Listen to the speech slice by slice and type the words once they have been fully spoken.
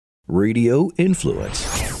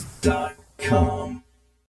radioinfluence.com.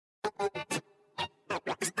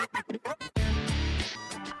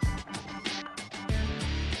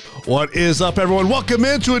 What is up, everyone? Welcome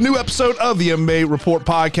into a new episode of the MMA Report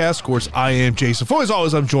podcast. Of course, I am Jason. As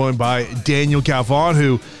always, I'm joined by Daniel Galvan,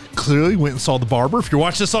 who clearly went and saw the barber. If you're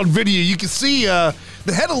watching this on video, you can see the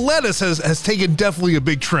head of lettuce has taken definitely a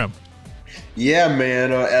big trim. Yeah,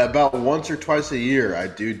 man. About once or twice a year, I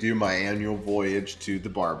do my annual voyage to the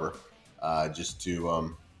barber, just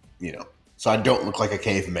to, so I don't look like a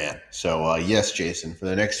caveman. So, yes, Jason, for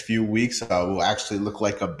the next few weeks, I will actually look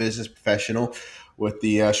like a business professional with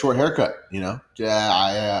the short haircut.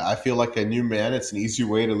 I feel like a new man. It's an easy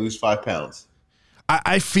way to lose 5 pounds.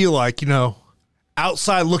 I feel like,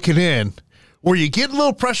 outside looking in, where you get a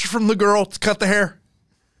little pressure from the girl to cut the hair.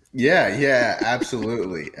 Yeah,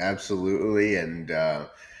 absolutely. Absolutely. And,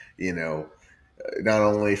 not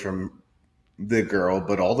only from the girl,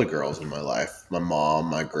 but all the girls in my life, my mom,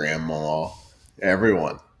 my grandma,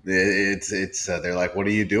 everyone. It's they're like, what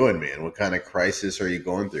are you doing, man? What kind of crisis are you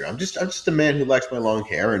going through? I'm just a man who likes my long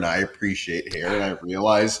hair, and I appreciate hair, and I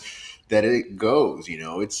realize that it goes,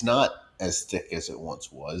 it's not as thick as it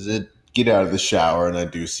once was. Get out of the shower and I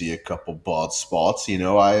do see a couple bald spots.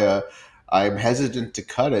 I'm hesitant to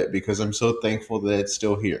cut it because I'm so thankful that it's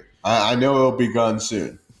still here. I know it'll be gone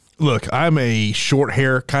soon. Look, I'm a short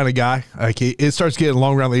hair kind of guy. Like it starts getting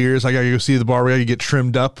long around the ears. I gotta go see the barber. I gotta get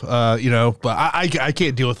trimmed up, but I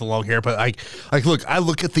can't deal with the long hair. But I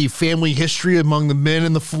look at the family history among the men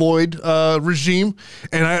in the Floyd regime,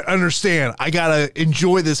 and I understand I gotta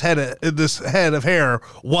enjoy this head of hair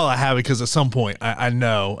while I have it, because at some point I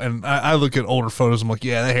know, and I look at older photos. I'm like,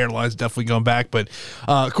 yeah, that hairline's definitely going back. But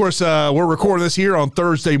of course, we're recording this here on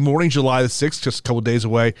Thursday morning, July the 6th, just a couple days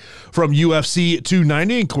away from UFC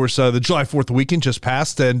 290. Of course, the July 4th weekend just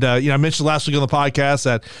passed, and I mentioned last week on the podcast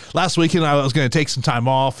that last weekend I was going to take some time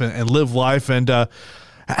off and live life, and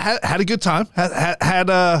had a good time. Had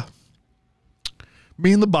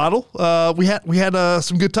me and the bottle. We had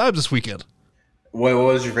some good times this weekend. What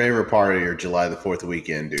was your favorite part of your July the 4th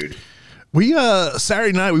weekend, dude? We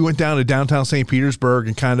Saturday night we went down to downtown St. Petersburg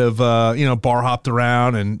and kind of bar hopped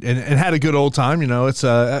around and had a good old time. It's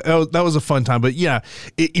that was a fun time. But yeah,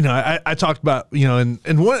 I talked about and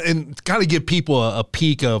kind of give people a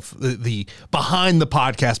peek of the behind the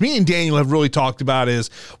podcast. Me and Daniel have really talked about is,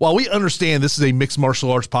 while we understand this is a mixed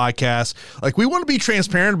martial arts podcast, like, we want to be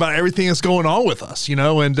transparent about everything that's going on with us.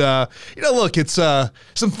 Look, it's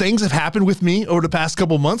some things have happened with me over the past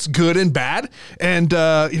couple months, good and bad, and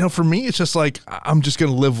for me it's just like, I'm just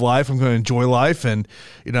going to live life. I'm going to enjoy life. And,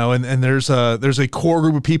 and there's a core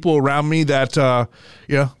group of people around me that, that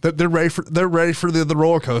they're ready for the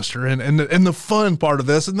roller coaster and the fun part of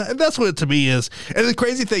this. And that's what it to me is. And the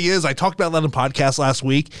crazy thing is, I talked about that on the podcast last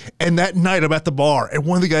week, and that night I'm at the bar and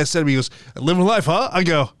one of the guys said to me, he goes, "Living life, huh?" I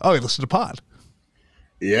go, "Oh, you listen to pod."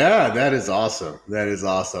 Yeah, that is awesome. That is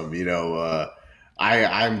awesome.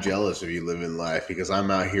 I'm jealous of you living life, because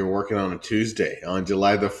I'm out here working on a Tuesday on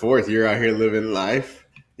July the 4th. You're out here living life,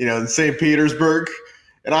 in St. Petersburg,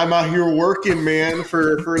 and I'm out here working, man,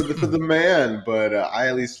 for the man. But I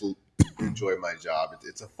at least enjoy my job.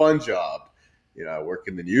 It's a fun job. I work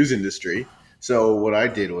in the news industry. So what I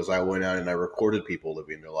did was I went out and I recorded people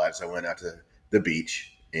living their lives. I went out to the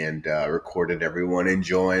beach and recorded everyone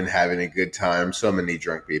enjoying, having a good time. So many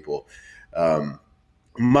drunk people.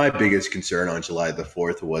 My biggest concern on July the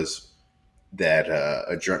 4th was that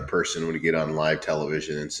a drunk person would get on live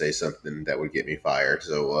television and say something that would get me fired.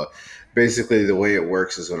 So basically the way it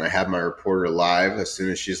works is, when I have my reporter live, as soon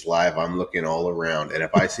as she's live, I'm looking all around. And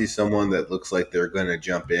if I see someone that looks like they're going to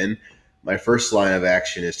jump in, my first line of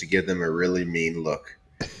action is to give them a really mean look.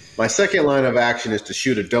 My second line of action is to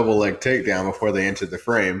shoot a double leg takedown before they enter the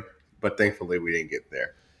frame. But thankfully we didn't get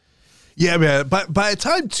there. Yeah, man. But by the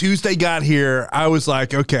time Tuesday got here, I was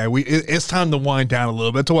like, okay, it's time to wind down a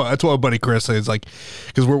little bit. That's what my buddy Chris says, like,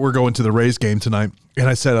 because we're going to the Rays game tonight, and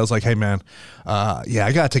I was like, hey, man,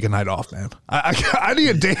 I gotta take a night off, man. I need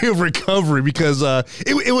a day of recovery, because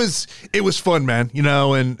it was fun, man.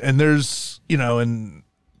 And there's and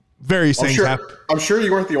various things happen. I'm sure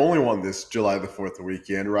you weren't the only one this July the 4th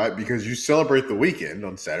weekend, right? Because you celebrate the weekend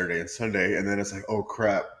on Saturday and Sunday, and then it's like, oh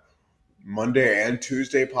crap, Monday and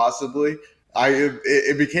Tuesday possibly.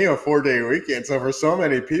 It became a 4-day weekend. So for so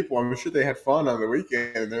many people, I'm sure they had fun on the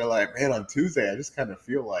weekend, and they're like, man, on Tuesday I just kind of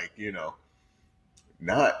feel like,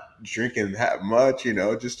 not drinking that much,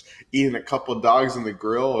 just eating a couple of dogs in the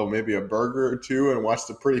grill, or maybe a burger or two, and watch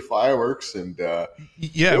the pretty fireworks. And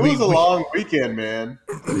it was a long weekend, man.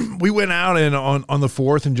 We went out and on the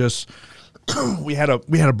 4th and just we had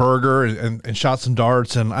a burger and shot some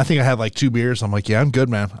darts, and I think I had like 2 beers. I'm like, yeah, I'm good,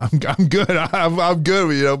 man. I'm good. I'm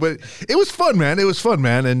good, you know. But it was fun, man. It was fun,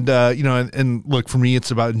 man. And you know, and look, for me,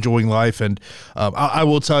 it's about enjoying life. And I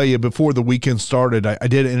will tell you, before the weekend started, I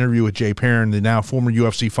did an interview with Jay Perrin, the now former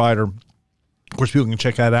UFC fighter. Of course, people can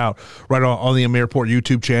check that out right on the Amir Report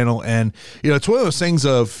YouTube channel. And, you know, it's one of those things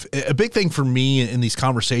of a big thing for me in these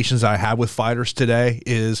conversations I have with fighters today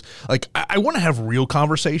is like, I want to have real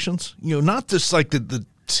conversations, you know, not just like the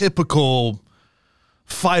typical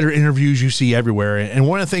fighter interviews you see everywhere. And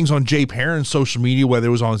one of the things on Jay Perrin's social media, whether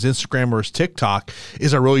it was on his Instagram or his TikTok,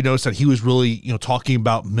 is I really noticed that he was really, you know, talking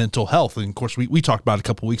about mental health. And of course, we talked about it a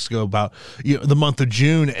couple of weeks ago about, you know, the month of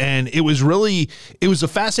June. And it was a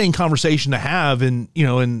fascinating conversation to have, and, you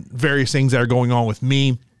know, and various things that are going on with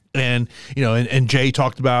me. And, you know, and Jay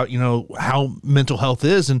talked about, you know, how mental health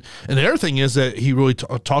is. And the other thing is that he really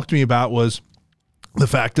talked to me about was the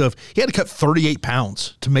fact of he had to cut 38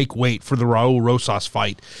 pounds to make weight for the Raul Rosas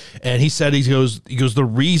fight. And he said, he goes, the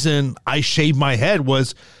reason I shaved my head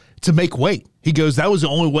was to make weight. He goes, that was the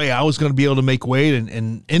only way I was going to be able to make weight.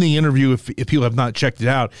 And in the interview, if people have not checked it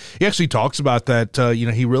out, he actually talks about that, you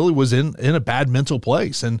know, he really was in a bad mental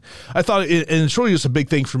place. And I thought, and it's really just a big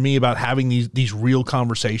thing for me about having these real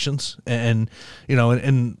conversations and you know,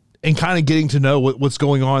 and kind of getting to know what's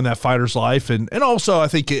going on in that fighter's life. And also, I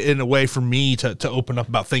think, in a way for me to open up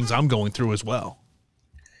about things I'm going through as well.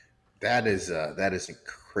 That is a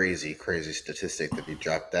crazy statistic that he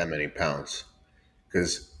dropped that many pounds,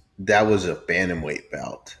 because that was a bantamweight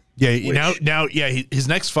bout. Yeah, his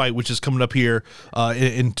next fight, which is coming up here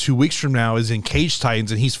in 2 weeks from now, is in Cage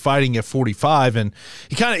Titans, and he's fighting at 45. And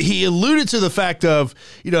he alluded to the fact of,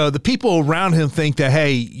 you know, the people around him think that,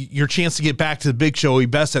 hey, your chance to get back to the big show will be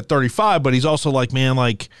best at 35. But he's also like, man,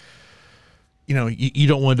 like, you know, you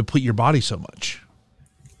don't want to deplete your body so much.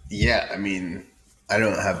 Yeah, I mean, I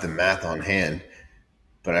don't have the math on hand,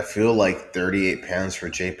 but I feel like 38 pounds for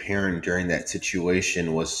Jay Perrin during that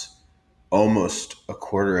situation was almost a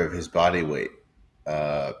quarter of his body weight,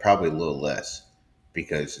 probably a little less,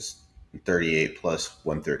 because it's 38 plus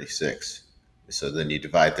 136. So then you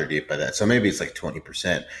divide 38 by that. So maybe it's like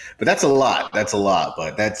 20%, but that's a lot.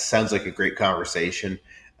 But that sounds like a great conversation.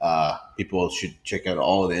 People should check out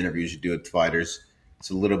all of the interviews you do with fighters.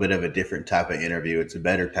 It's a little bit of a different type of interview. It's a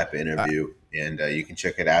better type of interview, and you can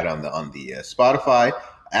check it out on the Spotify,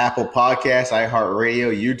 Apple Podcasts,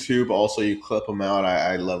 iHeartRadio, YouTube. Also, you clip them out.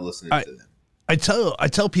 I love listening to them. I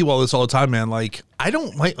tell people all this all the time, man. Like, I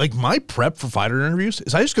don't like my prep for fighter interviews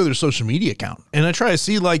is I just go to their social media account and I try to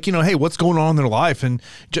see, like, you know, hey, what's going on in their life, and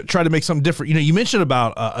try to make something different. You know, you mentioned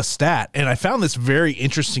about a stat, and I found this very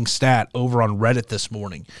interesting stat over on Reddit this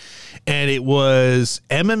morning, and it was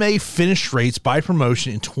MMA finish rates by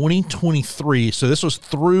promotion in 2023. So this was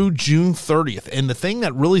through June 30th, and the thing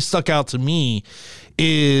that really stuck out to me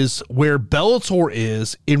is where Bellator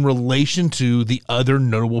is in relation to the other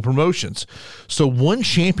notable promotions. So One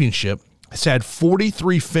Championship has had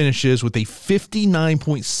 43 finishes with a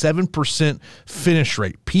 59.7% finish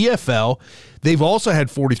rate. PFL, they've also had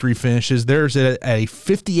 43 finishes. There's at a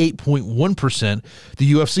 58.1%.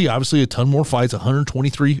 The UFC, obviously a ton more fights,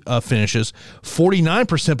 123 finishes,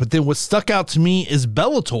 49%. But then what stuck out to me is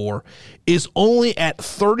Bellator is only at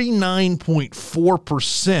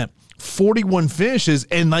 39.4%. 41 finishes,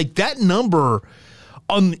 and like that number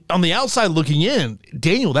on the outside looking in,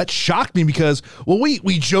 Daniel, that shocked me because, well,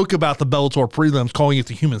 we joke about the Bellator prelims calling it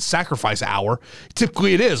the human sacrifice hour.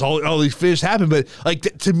 Typically it is. All these finishes happen, but like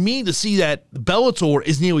to me, to see that Bellator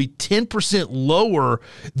is nearly 10% lower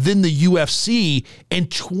than the UFC and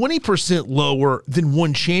 20% lower than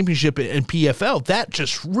One Championship and PFL, that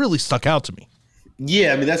just really stuck out to me.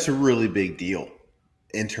 Yeah, I mean, that's a really big deal.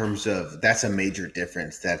 In terms of, that's a major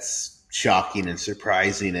difference. That's shocking and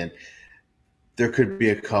surprising, and there could be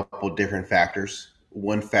a couple different factors.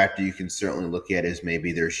 One factor you can certainly look at is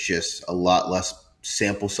maybe there's just a lot less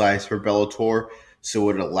sample size for Bellator, so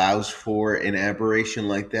it allows for an aberration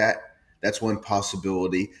like that. That's one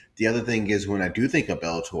possibility. The other thing is, when I do think of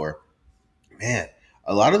Bellator, man,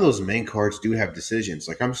 a lot of those main cards do have decisions.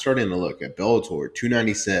 Like, I'm starting to look at Bellator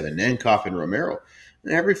 297, Nankoff and Romero,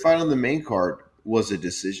 and every fight on the main card was a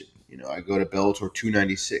decision. You know, I go to Bellator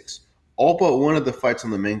 296. All but one of the fights on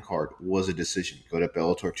the main card was a decision. Go to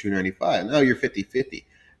Bellator 295. Now you're 50-50.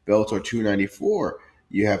 Bellator 294,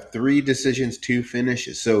 you have 3 decisions, 2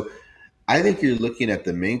 finishes. So I think you're looking at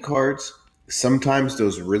the main cards. Sometimes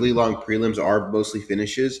those really long prelims are mostly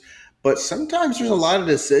finishes, but sometimes there's a lot of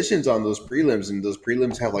decisions on those prelims, and those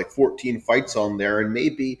prelims have like 14 fights on there, and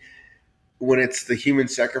maybe when it's the human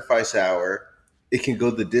sacrifice hour, it can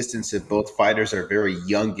go the distance if both fighters are very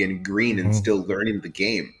young and green and still learning the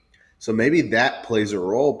game. So maybe that plays a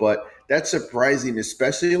role, but that's surprising,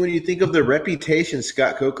 especially when you think of the reputation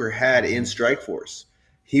Scott Coker had in Strikeforce.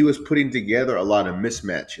 He was putting together a lot of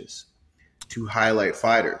mismatches to highlight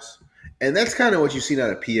fighters. And that's kind of what you've seen out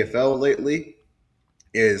of PFL lately,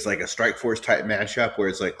 is like a Strikeforce type matchup where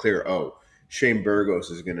it's like clear, oh, Shane Burgos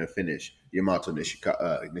is going to finish Yamato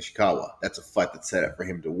Nishikawa. That's a fight that's set up for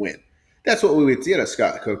him to win. That's what we would see out of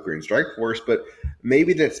Scott Coker in Strikeforce, but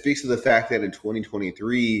maybe that speaks to the fact that in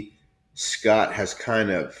 2023, Scott has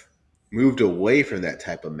kind of moved away from that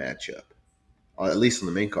type of matchup, at least on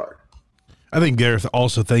the main card. I think Gareth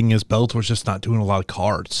also thing is Bellator's just not doing a lot of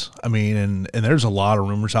cards. I mean, and there's a lot of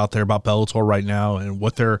rumors out there about Bellator right now and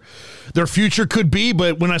what their future could be.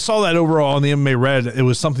 But when I saw that overall on the MMA Reddit, it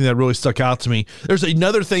was something that really stuck out to me. There's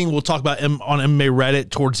another thing we'll talk about on MMA Reddit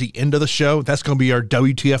towards the end of the show. That's going to be our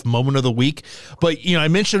WTF moment of the week. But, I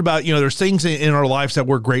mentioned about, there's things in our lives that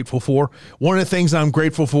we're grateful for. One of the things I'm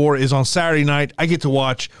grateful for is on Saturday night, I get to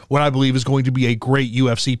watch what I believe is going to be a great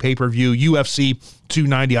UFC pay-per-view, UFC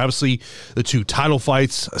 290, obviously the two title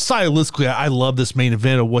fights. Stylistically, I love this main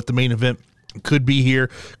event of what the main event could be here.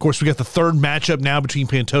 Of course, we got the third matchup now between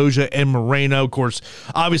Pantoja and Moreno. Of course,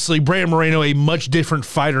 obviously, Brandon Moreno, a much different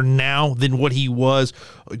fighter now than what he was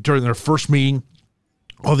during their first meeting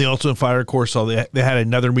on the Ultimate Fighter. Of course, so they had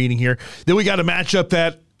another meeting here. Then we got a matchup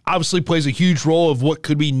that obviously plays a huge role of what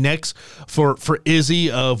could be next for Izzy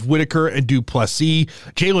of Whitaker and Duplessis.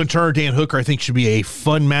 Jalen Turner, Dan Hooker, I think should be a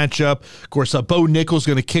fun matchup. Of course, Bo Nichols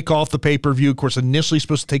going to kick off the pay-per-view. Of course, initially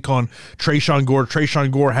supposed to take on Tresean Gore. Tresean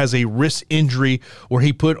Gore has a wrist injury where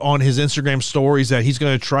he put on his Instagram stories that he's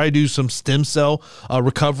going to try to do some stem cell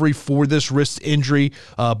recovery for this wrist injury,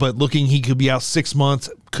 but looking he could be out 6 months,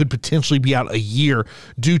 could potentially be out a year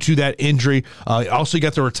due to that injury. Also, you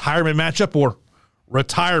got the retirement matchup for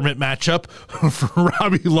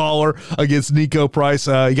Robbie Lawler against Nico Price.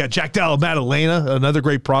 You got Jack Della Maddalena, another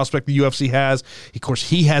great prospect the UFC has. Of course,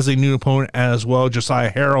 he has a new opponent as well, Josiah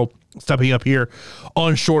Harrell, stepping up here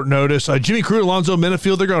on short notice. Jimmy Crute, Alonzo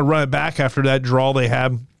Menifield, they're going to run it back after that draw they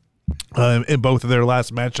had in both of their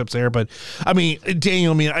last matchups there. But, I mean,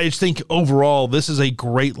 Daniel, I just think overall this is a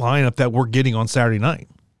great lineup that we're getting on Saturday night.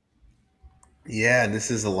 Yeah, and this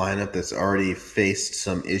is a lineup that's already faced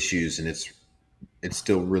some issues, and it's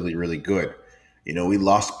still really, really good. We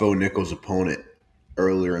lost Bo Nichols' opponent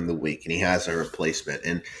earlier in the week, and he has a replacement.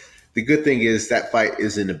 And the good thing is that fight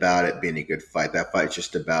isn't about it being a good fight. That fight's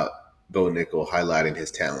just about Bo Nichols highlighting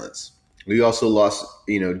his talents. We also lost,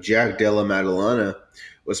 Jack Della Maddalena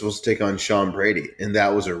was supposed to take on Sean Brady, and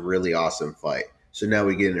that was a really awesome fight. So now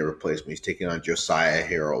we get a replacement. He's taking on Josiah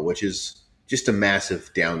Harrell, which is just a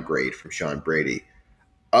massive downgrade from Sean Brady.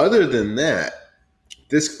 Other than that,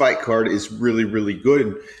 this fight card is really, really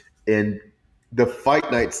good. And the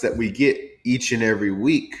fight nights that we get each and every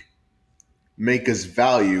week make us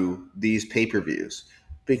value these pay-per-views.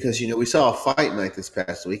 Because, we saw a fight night this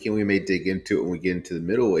past week, and we may dig into it when we get into the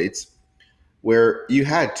middleweights, where you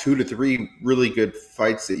had 2 to 3 really good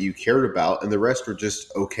fights that you cared about, and the rest were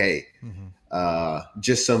just okay.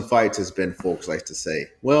 Just some fights, as Ben Folks likes to say.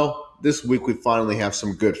 Well, this week we finally have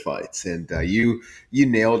some good fights, and you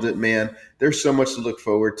nailed it, man. There's so much to look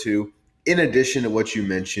forward to. In addition to what you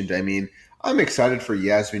mentioned, I'm excited for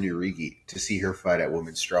Yasmin Urigi to see her fight at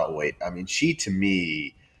women's strawweight. She, to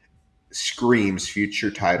me, screams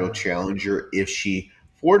future title challenger if she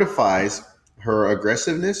fortifies her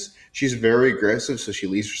aggressiveness. She's very aggressive, so she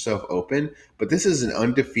leaves herself open. But this is an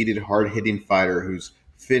undefeated, hard-hitting fighter who's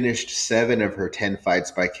finished 7 of her 10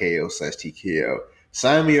 fights by KO/TKO.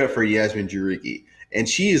 Sign me up for Yasmin Urigi. And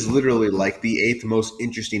she is literally like the 8th most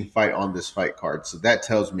interesting fight on this fight card. So that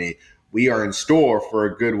tells me we are in store for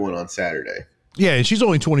a good one on Saturday. Yeah, and she's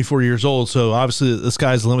only 24 years old, so obviously the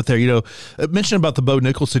sky's the limit there. Mentioned about the Bo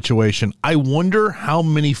Nichols situation. I wonder how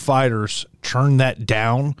many fighters turned that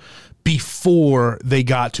down before they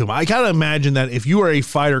got to him. I gotta imagine that if you are a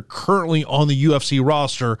fighter currently on the UFC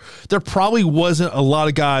roster, there probably wasn't a lot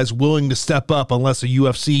of guys willing to step up unless the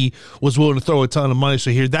UFC was willing to throw a ton of money. So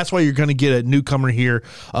here, that's why you're going to get a newcomer here.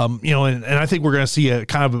 And I think we're going to see a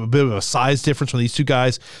kind of a bit of a size difference when these two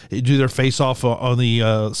guys do their face off on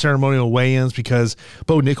the ceremonial weigh-ins, because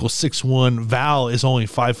Bo Nichols 6'1", Val is only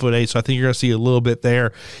 5'8", so I think you're going to see a little bit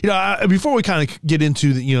there. Before we kind of get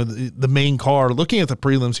into the main card, looking at the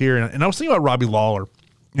prelims here, and I was thinking about Robbie Lawler.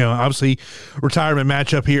 Obviously retirement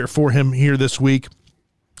matchup here for him here this week.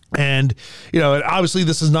 And, obviously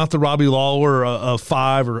this is not the Robbie Lawler of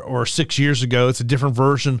 5 or 6 years ago. It's a different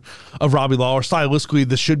version of Robbie Lawler. Stylistically,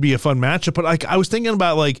 this should be a fun matchup. But I was thinking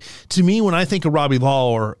about, to me, when I think of Robbie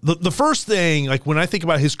Lawler, the first thing, when I think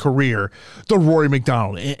about his career, the Rory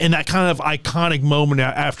McDonald and that kind of iconic moment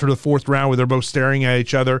after the 4th round where they're both staring at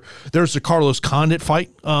each other. There's the Carlos Condit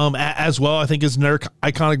fight as well, I think is another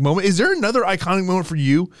iconic moment. Is there another iconic moment for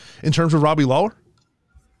you in terms of Robbie Lawler?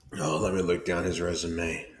 Oh, let me look down his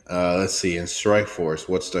resume. Let's see. In Strikeforce,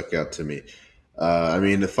 what stuck out to me?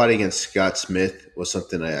 The fight against Scott Smith was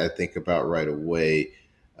something I think about right away.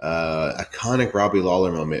 Iconic Robbie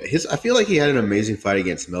Lawler moment. I feel like he had an amazing fight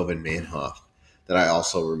against Melvin Manhoff that I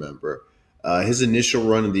also remember. His initial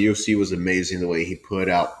run in the UFC was amazing. The way he put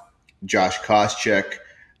out Josh Koscheck,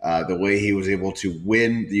 the way he was able to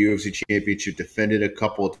win the UFC championship, defend it a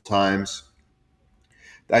couple of times.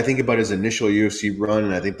 I think about his initial UFC run,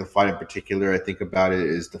 and I think the fight in particular I think about it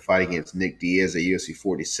is the fight against Nick Diaz at UFC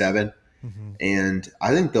 47. Mm-hmm. And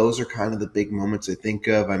I think those are kind of the big moments I think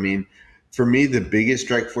of. For me, the biggest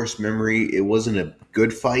Strikeforce memory, it wasn't a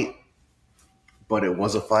good fight, but it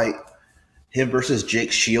was a fight. Him versus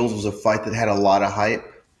Jake Shields was a fight that had a lot of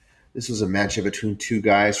hype. This was a matchup between two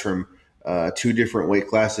guys from 2 different weight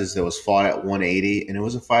classes that was fought at 180, and it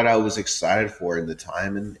was a fight I was excited for in the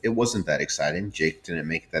time, and it wasn't that exciting. Jake didn't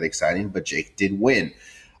make it that exciting, but Jake did win.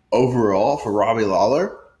 Overall, for Robbie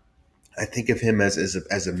Lawler, I think of him as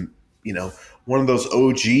a one of those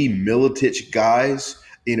OG Militich guys,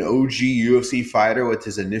 an OG UFC fighter with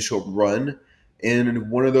his initial run,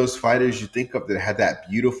 and one of those fighters you think of that had that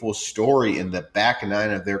beautiful story in the back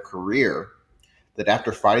 9 of their career that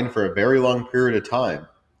after fighting for a very long period of time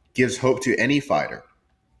gives hope to any fighter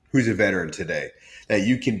who's a veteran today that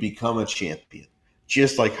you can become a champion.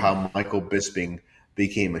 Just like how Michael Bisping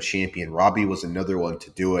became a champion, Robbie was another one to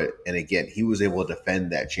do it. And again, he was able to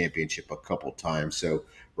defend that championship a couple times. So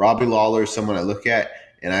Robbie Lawler is someone I look at,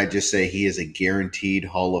 and I just say he is a guaranteed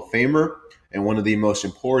Hall of Famer and one of the most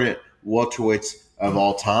important welterweights of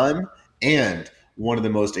all time and one of the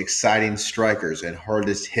most exciting strikers and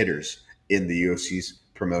hardest hitters in the UFC's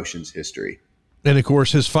promotion's history. And, of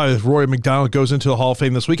course, his fight with Rory McDonald goes into the Hall of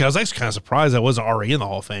Fame this week. I was actually kind of surprised I wasn't already in the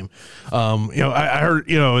Hall of Fame. I heard,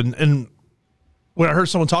 and when I heard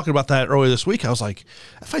someone talking about that earlier this week, I was like,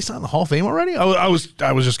 that fight's not in the Hall of Fame already? I was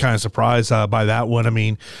just kind of surprised by that one.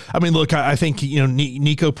 Look, I think,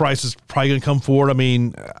 Nico Price is probably going to come forward.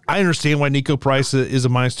 I understand why Nico Price is a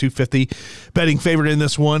minus 250 betting favorite in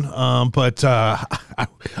this one. But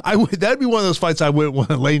that'd be one of those fights I wouldn't want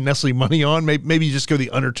to lay necessarily money on. Maybe just go the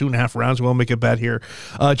under 2.5 rounds. We'll make a bet here.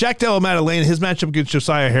 Jack Della Maddalena, his matchup against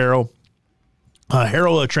Josiah Harrell.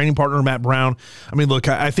 Harrell, a training partner of Matt Brown. Look,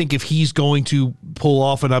 I think if he's going to pull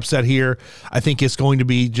off an upset here, I think it's going to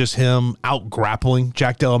be just him out grappling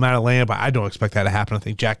Jack Della Maddalena, but I don't expect that to happen. I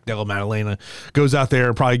think Jack Della Maddalena goes out there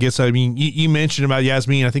and probably gets, you mentioned about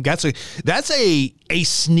Yasmin. I think that's a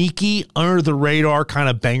sneaky, under the radar kind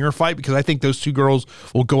of banger fight because I think those two girls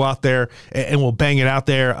will go out there and will bang it out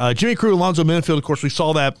there. Jimmy Crute, Alonzo Menifield, of course, we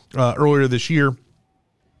saw that earlier this year.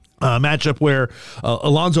 Matchup where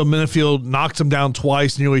Alonzo Menifield knocks him down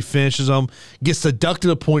twice, nearly finishes him, gets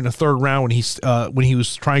deducted a point in the 3rd round when he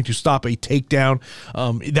was trying to stop a takedown.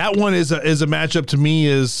 That one is a matchup to me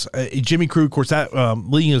is Jimmy Crute. Of course, that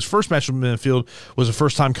leading his first match with Menifield was the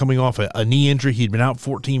first time coming off a knee injury. He'd been out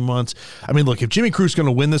 14 months. Look, if Jimmy Crute's going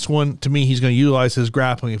to win this one, to me, he's going to utilize his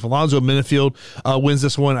grappling. If Alonzo Menifield wins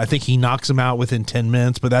this one, I think he knocks him out within 10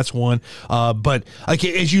 minutes. But that's one. But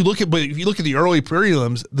if you look at the early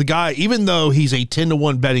prelims, the guy, even though he's a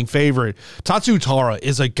 10-1 betting favorite, Tatsu Tara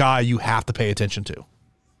is a guy you have to pay attention to.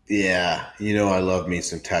 Yeah, I love me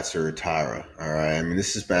some Tatsu Tara. All right,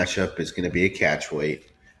 this matchup is going to be a catch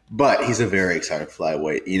weight, but he's a very exciting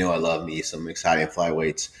flyweight. I love me some exciting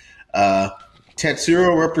flyweights.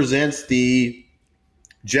 Tatsuro represents the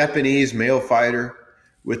Japanese male fighter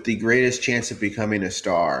with the greatest chance of becoming a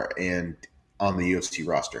star and on the UFC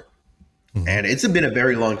roster. Mm-hmm. And it's been a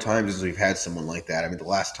very long time since we've had someone like that. The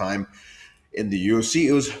last time in the UFC,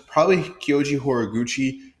 it was probably Kyoji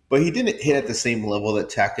Horiguchi, but he didn't hit at the same level that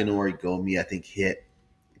Takanori Gomi, I think, hit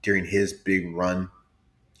during his big run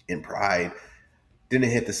in Pride.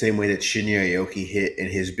 Didn't hit the same way that Shinya Aoki hit in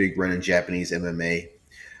his big run in Japanese MMA.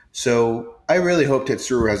 So I really hope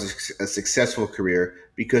Tatsuro has a successful career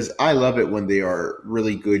because I love it when they are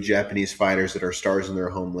really good Japanese fighters that are stars in their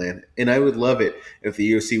homeland. And I would love it if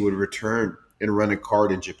the UFC would return and run a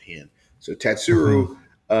card in Japan. So Tatsuro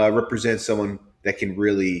represents someone that can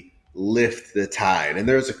really lift the tide. And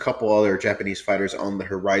there's a couple other Japanese fighters on the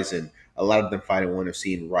horizon. A lot of them fight in one of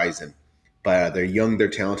seeing Ryzen. But they're young, they're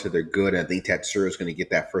talented, they're good. And I think Tatsuro is going to get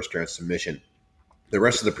that first round submission. The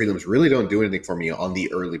rest of the prelims really don't do anything for me on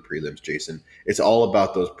the early prelims, Jason. It's all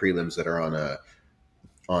about those prelims that are on a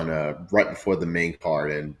right before the main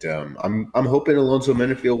card. And I'm hoping Alonzo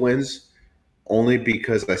Menifee wins, only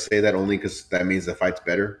because I say that only because that means the fight's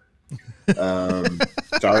better.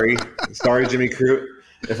 Sorry, Jimmy Crute.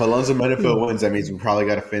 If Alonzo Menifee wins, that means we probably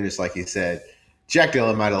got to finish, like he said. Jack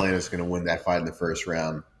Della Maddalena is going to win that fight in the first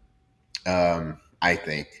round. I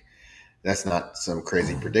think that's not some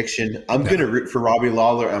crazy prediction. I'm going to root for Robbie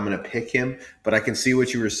Lawler. I'm going to pick him, but I can see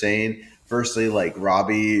what you were saying. Firstly, like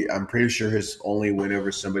Robbie, I'm pretty sure his only win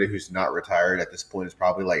over somebody who's not retired at this point is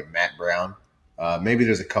probably like Matt Brown. Maybe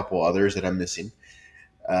there's a couple others that I'm missing.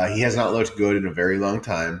 He has not looked good in a very long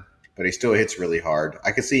time, but he still hits really hard.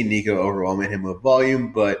 I could see Nico overwhelming him with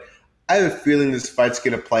volume, but I have a feeling this fight's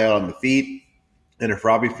going to play out on the feet. And if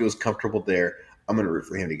Robbie feels comfortable there, I'm going to root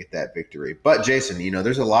for him to get that victory. But Jason,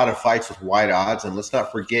 there's a lot of fights with wide odds, and let's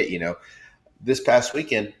not forget, this past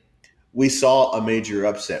weekend we saw a major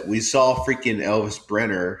upset. We saw freaking Elvis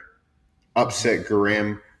Brenner upset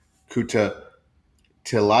Guram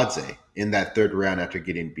Kutateladze in that third round after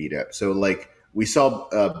getting beat up. So, we saw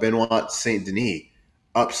Benoit Saint Denis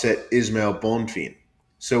upset Ismail Bonfim.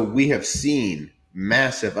 So we have seen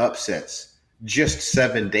massive upsets just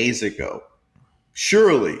 7 days ago.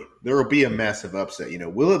 Surely there will be a massive upset.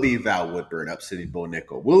 Will it be Val Woodburn upsetting Bo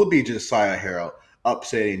Nickel? Will it be Josiah Harrell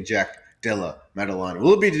upsetting Jack Della Maddalena?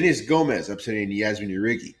 Will it be Denise Gomez upsetting Yasmin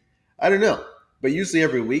Urigi? I don't know. But usually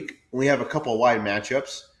every week when we have a couple wide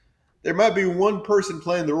matchups, there might be one person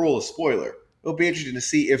playing the role of spoiler. It'll be interesting to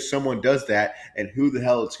see if someone does that and who the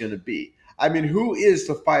hell it's going to be. I mean, who is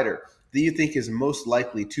the fighter that you think is most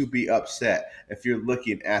likely to be upset if you're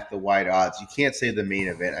looking at the wide odds? You can't say the main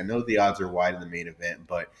event. I know the odds are wide in the main event,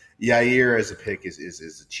 but Yair as a pick is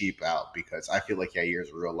a cheap out because I feel like Yair is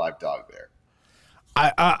a real live dog there.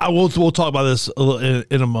 We'll talk about this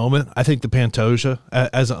in a moment. I think the Pantoja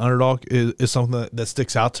as an underdog is something that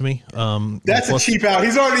sticks out to me. That's a cheap out.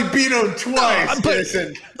 He's already beat him twice.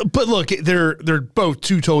 But look, they're both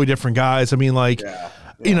two totally different guys. I mean,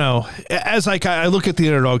 as I look at the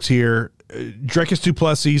underdogs here, Dricus du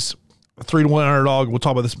Plessis, 3-1 underdog. We'll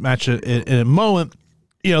talk about this match in a moment.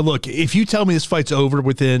 Look, if you tell me this fight's over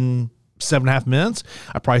within 7.5 minutes,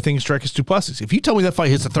 I probably think it's Dricus du Plessis. If you tell me that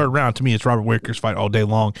fight hits the third round, to me, it's Robert Whitaker's fight all day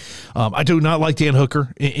long. I do not like Dan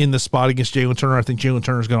Hooker in the spot against Jalen Turner. I think Jalen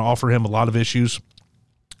Turner is going to offer him a lot of issues.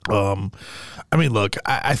 Look,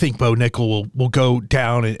 I think Bo Nickel will go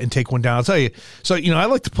down and take one down. I'll tell you. So, I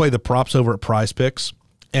like to play the props over at Prize Picks.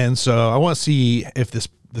 And so I want to see if this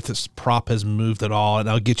prop has moved at all, and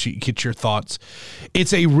I'll get your thoughts.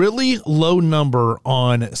 It's a really low number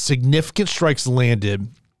on significant strikes landed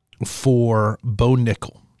for Bo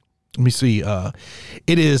Nickel. Let me see.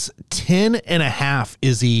 It is 10.5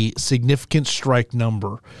 is the significant strike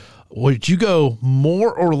number. Would you go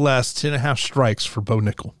more or less 10.5 strikes for Bo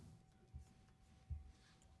Nickel?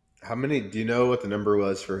 How many? Do you know what the number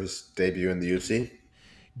was for his debut in the UFC?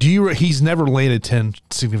 He's never landed 10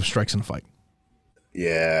 significant strikes in a fight.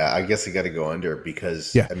 Yeah, I guess I got to go under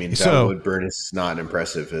because Val Woodburn is not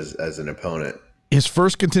impressive as an opponent. His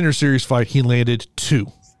first Contender Series fight, he landed 2.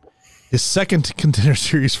 His second Contender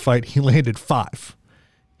Series fight, he landed 5.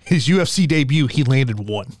 His UFC debut, he landed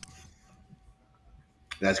 1.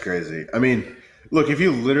 That's crazy. I mean, look, if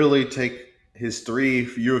you literally take his 3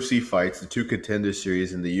 UFC fights, the 2 Contender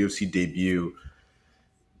Series, and the UFC debut,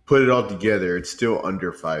 put it all together, it's still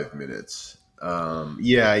under 5 minutes.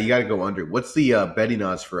 Yeah, you got to go under. What's the betting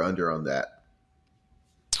odds for under on that?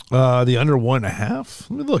 The under 1.5.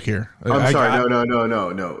 Let me look here. I'm sorry.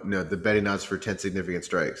 No. The betting odds for 10 significant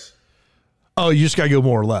strikes. Oh, you just got to go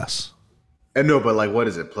more or less. And no, but what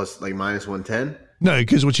is it? Plus minus 110? No,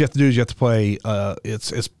 because what you have to do is you have to play.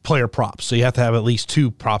 It's player props, so you have to have at least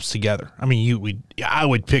 2 props together. I mean, I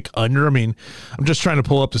would pick under. I mean, I'm just trying to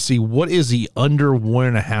pull up to see what is the under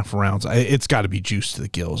 1.5 rounds. It's got to be juice to the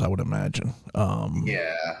gills, I would imagine.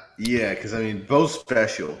 Yeah, because Bo's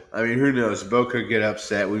special. Who knows? Bo could get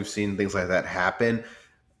upset. We've seen things like that happen.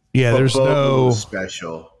 Yeah, there's no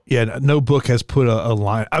special. Yeah, no book has put a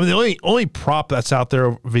line. The only prop that's out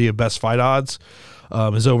there via Best Fight Odds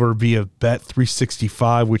is over via Bet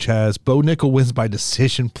 365, which has Bo Nickel wins by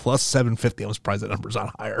decision plus 750. I'm surprised that number's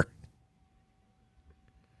not higher.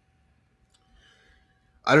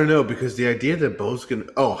 I don't know, because the idea that Bo's going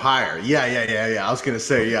to – higher. Yeah. I was going to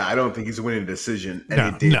say, I don't think he's winning a decision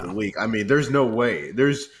any day of the week. There's no way.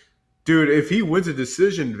 Dude, if he wins a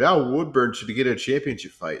decision, Val Woodburn should get a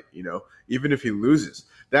championship fight, even if he loses.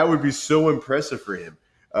 That would be so impressive for him.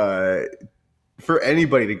 for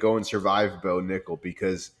anybody to go and survive Bo Nickel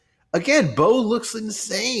because, again, Bo looks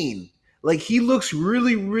insane. Like, he looks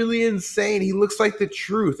really, really insane. He looks like the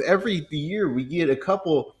truth. Every year we get a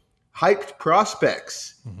couple hyped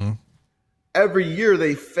prospects. Mm-hmm. Every year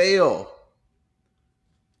they fail.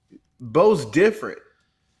 Bo's different.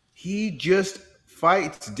 He just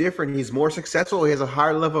fights different. He's more successful. He has a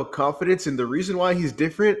higher level of confidence. And the reason why he's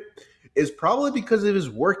different is probably because of his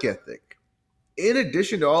work ethic. In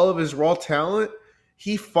addition to all of his raw talent,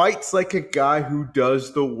 he fights like a guy who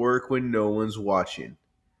does the work when no one's watching,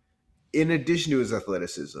 in addition to his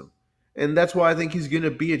athleticism. And that's why I think he's going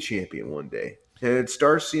to be a champion one day. And it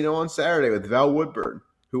starts, on Saturday with Val Woodburn,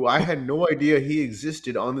 who I had no idea he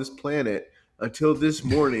existed on this planet until this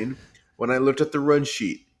morning when I looked at the run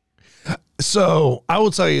sheet. So I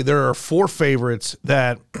will tell you, there are 4 favorites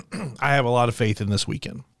that I have a lot of faith in this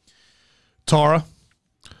weekend. Tara,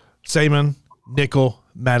 Saman, Nickel,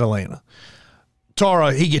 Madalena.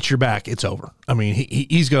 Tara, he gets your back. It's over. I mean,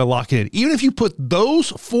 he's going to lock it in. Even if you put those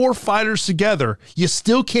 4 fighters together, you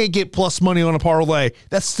still can't get plus money on a parlay.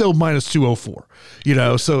 That's still minus 204.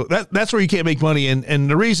 So that's where you can't make money. And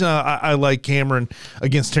the reason I like Cameron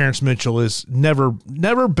against Terrence Mitchell is never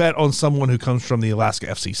bet on someone who comes from the Alaska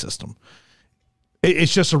FC system.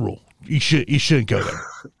 It's just a rule. You shouldn't go there.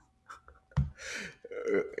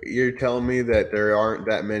 You're telling me that there aren't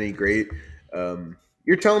that many great.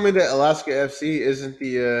 You're telling me that Alaska FC isn't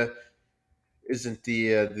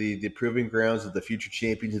the proving grounds of the future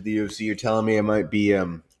champions of the UFC. You're telling me it might be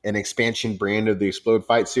an expansion brand of the Explode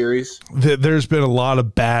Fight series. There's been a lot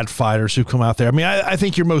of bad fighters who come out there. I mean, I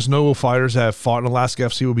think your most notable fighters that have fought in Alaska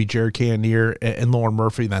FC will be Jared Cannonier and Lauren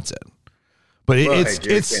Murphy, and that's it. But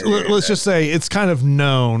let's just say it's kind of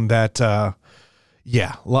known that, a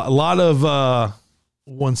lot of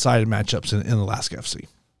one-sided matchups in Alaska FC.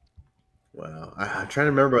 Wow. I'm trying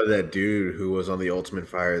to remember that dude who was on the Ultimate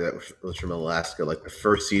Fire that was from Alaska, like the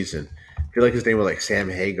first season. I feel like his name was like Sam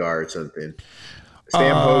Hagar or something.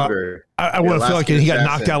 Sam Hoger. I want to feel like he got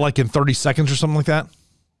knocked out like in 30 seconds or something like that.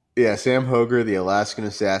 Yeah, Sam Hoger, the Alaskan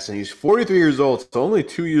assassin. He's 43 years old, so only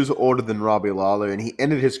 2 years older than Robbie Lawler, and he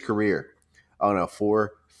ended his career on a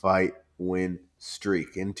 4-fight win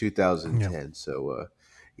streak in 2010. Yeah. So,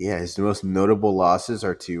 his most notable losses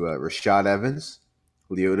are to Rashad Evans,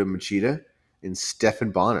 Lyoto Machida, and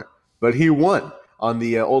Stephan Bonner. But he won on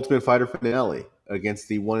the Ultimate Fighter finale against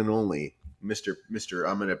the one and only Mr.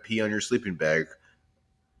 I'm going to pee on your sleeping bag,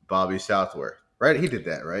 Bobby Southworth. Right? He did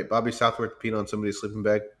that, right? Bobby Southworth peed on somebody's sleeping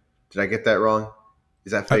bag. Did I get that wrong?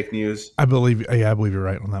 Is that fake news? I believe you're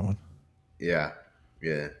right on that one. Yeah.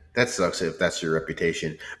 That sucks if that's your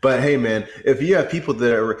reputation. But hey, man, if you have people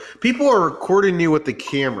are recording you with the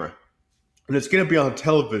camera, and it's going to be on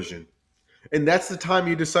television, and that's the time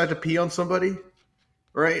you decide to pee on somebody,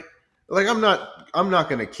 right? Like, I'm not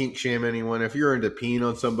going to kink shame anyone. If you're into peeing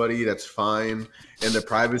on somebody, that's fine in the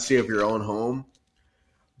privacy of your own home.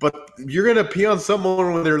 But you're going to pee on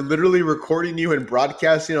someone when they're literally recording you and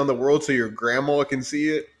broadcasting on the world so your grandma can see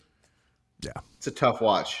it. Yeah. It's a tough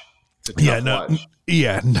watch. Watch.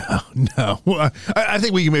 No. Well, I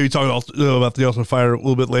think we can maybe talk about the Ultimate Fighter a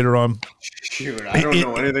little bit later on. Shoot, I don't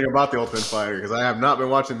know anything about the Ultimate Fighter because I have not been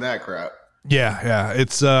watching that crap. Yeah.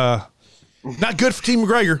 It's not good for Team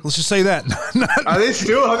McGregor. Let's just say that. Are they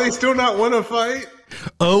still not won a fight?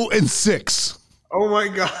 0-6. Oh my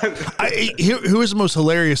God. Here was the most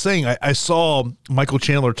hilarious thing. I saw Michael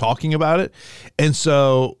Chandler talking about it. And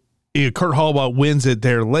so Kurt Hallbaugh wins it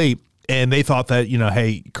there late. And they thought that,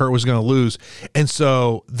 hey, Kurt was going to lose. And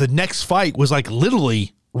so the next fight was like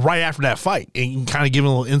literally right after that fight, and kind of giving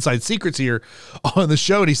a little inside secrets here on the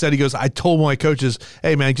show. And he goes, I told my coaches,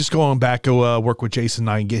 hey man, just go on back, go work with Jason and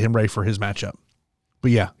I and get him ready for his matchup.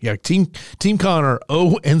 But yeah, Team Connor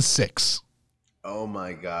 0-6. Oh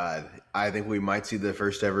my God. I think we might see the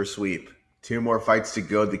first ever sweep. 2 more fights to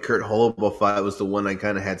go. The Kurt Holobo fight was the one I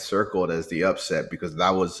kind of had circled as the upset because that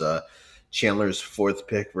was Chandler's 4th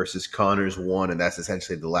pick versus Connor's 1, and that's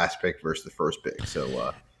essentially the last pick versus the first pick.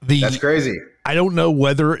 So that's crazy. I don't know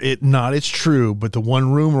whether it's true, but the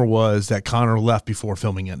one rumor was that Connor left before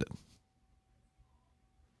filming ended.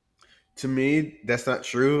 To me, that's not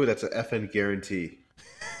true. That's an effing guarantee.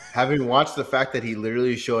 Having watched the fact that he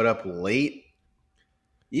literally showed up late,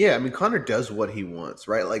 yeah, I mean, Connor does what he wants,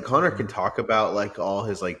 right? Like, Connor can talk about, like, all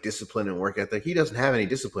his, like, discipline and work ethic. He doesn't have any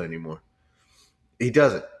discipline anymore. He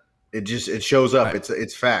doesn't. It shows up. Right.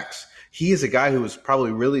 It's facts. He is a guy who was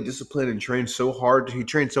probably really disciplined and trained so hard. He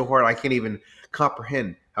trained so hard, I can't even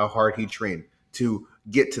comprehend how hard he trained to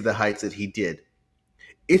get to the heights that he did.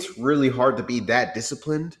 It's really hard to be that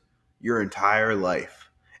disciplined your entire life.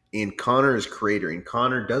 And Connor is cratering.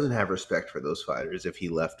 Connor doesn't have respect for those fighters if he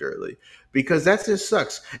left early, because that just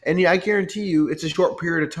sucks. And yeah, I guarantee you it's a short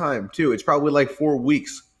period of time too. It's probably like 4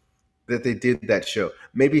 weeks that they did that show,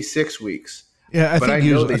 maybe 6 weeks. Yeah, But I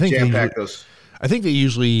know they jam packed those. I think they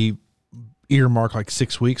usually earmark like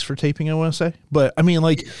 6 weeks for taping, I want to say. But I mean,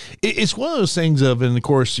 like, it's one of those things of, and of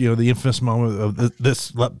course, you know, the infamous moment of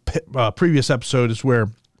this previous episode is where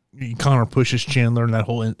Connor pushes Chandler in that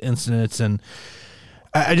whole incident. And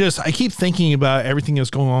I keep thinking about everything that's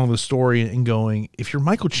going on with the story and going, if you're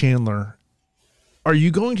Michael Chandler, are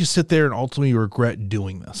you going to sit there and ultimately regret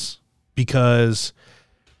doing this? Because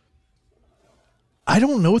I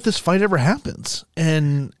don't know if this fight ever happens.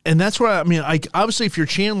 And that's why, I mean, obviously if you're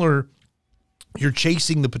Chandler, you're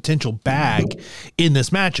chasing the potential bag in this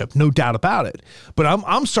matchup, no doubt about it. But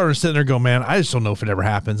I'm starting to sit there and go, man, I just don't know if it ever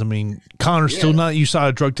happens. I mean, Connor's still not, you saw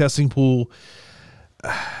a drug testing pool.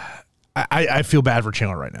 I feel bad for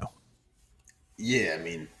Chandler right now. Yeah, I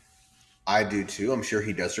mean, I do too. I'm sure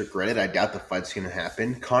he does regret it. I doubt the fight's going to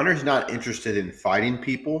happen. Connor's not interested in fighting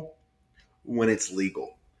people when it's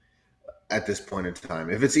legal at this point in time.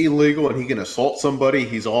 If it's illegal and he can assault somebody,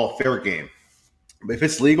 he's all fair game. But if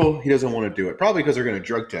it's legal, he doesn't want to do it. Probably because they're going to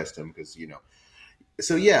drug test him because, you know.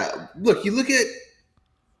 So, yeah, look, you look at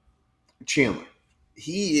Chandler.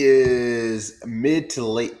 He is mid to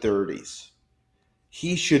late 30s.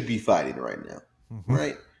 He should be fighting right now,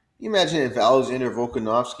 right? You imagine if Alexander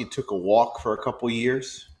Volkanovski took a walk for a couple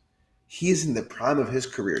years. He's in the prime of his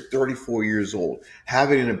career, 34 years old,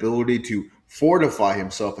 having an ability to fortify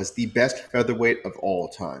himself as the best featherweight of all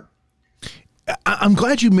time. I'm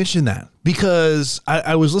glad you mentioned that, because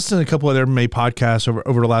I was listening to a couple of their MMA podcasts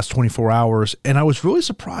over the last 24 hours, and I was really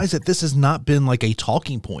surprised that this has not been like a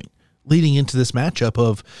talking point leading into this matchup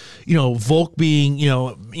of, you know, Volk being, you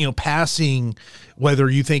know, passing, whether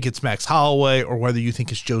you think it's Max Holloway or whether you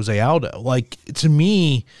think it's Jose Aldo. Like, to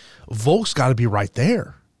me, Volk's got to be right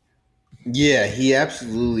there. Yeah, he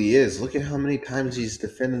absolutely is. Look at how many times he's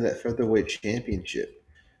defended that featherweight championship.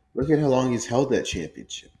 Look at how long he's held that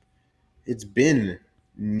championship. It's been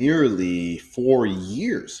nearly 4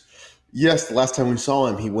 years. Yes, the last time we saw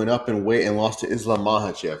him, he went up in weight and lost to Islam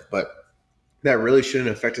Makhachev, but that really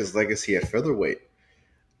shouldn't affect his legacy at featherweight.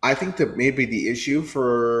 I think that maybe the issue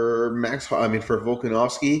for for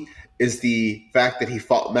Volkanovski is the fact that he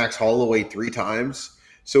fought Max Holloway 3 times.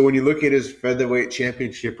 So when you look at his featherweight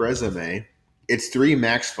championship resume, it's 3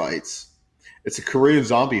 Max fights, it's a Korean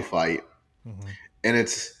Zombie fight, and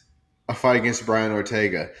it's a fight against Brian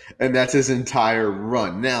Ortega, and that's his entire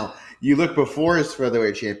run. Now, you look before his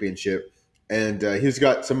featherweight championship, and he's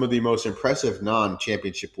got some of the most impressive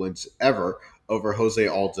non-championship wins ever over Jose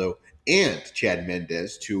Aldo and Chad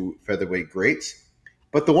Mendes, 2 featherweight greats.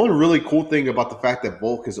 But the one really cool thing about the fact that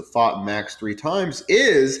Volk has fought Max 3 times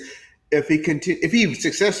is if he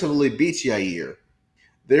successfully beats Yair,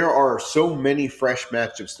 there are so many fresh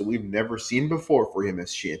matchups that we've never seen before for him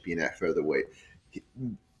as champion at featherweight.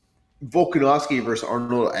 Volkanovski versus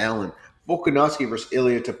Arnold Allen, Volkanovski versus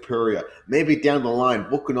Ilia Topuria, maybe down the line,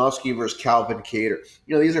 Volkanovski versus Calvin Kattar.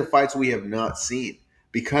 You know, these are fights we have not seen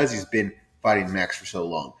because he's been fighting Max for so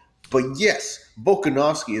long. But yes,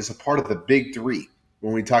 Volkanovski is a part of the big 3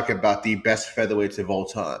 when we talk about the best featherweights of all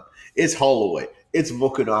time. It's Holloway, it's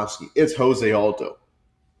Volkanovski, it's Jose Aldo.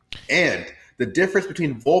 And the difference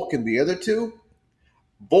between Volk and the other 2,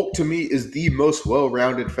 Volk to me is the most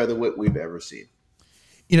well-rounded featherweight we've ever seen.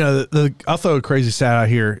 You know, I'll throw a crazy stat out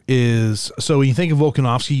here is, so when you think of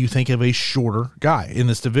Volkanovski, you think of a shorter guy in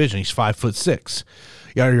this division. He's 5'6".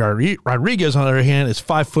 Rodriguez, on the other hand, is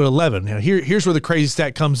 5'11". Now, here's where the crazy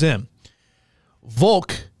stat comes in.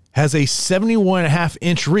 Volk has a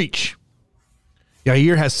 71.5-inch reach.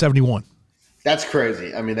 Yair has 71. That's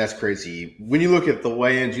crazy. I mean, that's crazy. When you look at the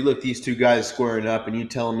weigh-ins, you look at these 2 guys squaring up, and you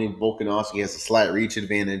telling me Volkanovski has a slight reach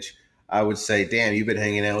advantage, I would say, damn, you've been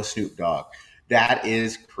hanging out with Snoop Dogg. That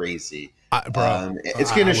is crazy.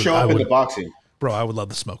 It's going to show up in the boxing. Bro, I would love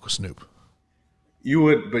to smoke with Snoop. You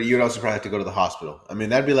would, but you'd also probably have to go to the hospital. I mean,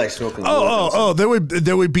 that'd be like smoking.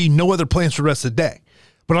 There would be no other plans for the rest of the day.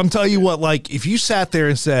 But I'm telling you what, like, if you sat there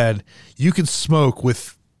and said you could smoke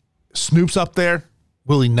with Snoop's up there,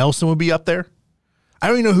 Willie Nelson would be up there, I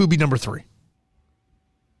don't even know who'd be number 3.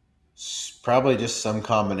 Probably just some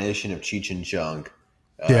combination of Cheech and Chong.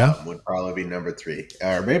 Would probably be number 3.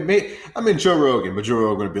 Or maybe I mean Joe Rogan, but Joe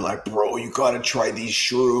Rogan would be like, bro, you got to try these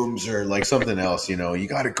shrooms or like something else, you know, you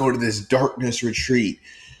got to go to this darkness retreat.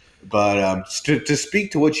 But to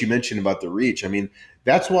speak to what you mentioned about the reach, I mean,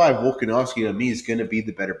 that's why Volkanovski to me is going to be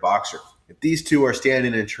the better boxer. If these 2 are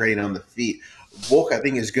standing and trading on the feet, Volk, I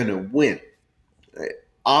think, is going to win.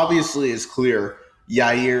 Obviously, it's clear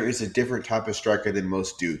Yair is a different type of striker than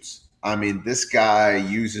most dudes. I mean, this guy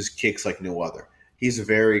uses kicks like no other. He's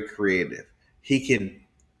very creative. He can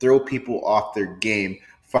throw people off their game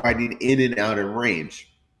fighting in and out of range.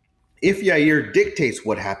 If Yair dictates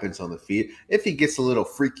what happens on the feet, if he gets a little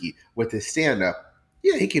freaky with his stand up,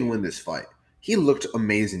 yeah, he can win this fight. He looked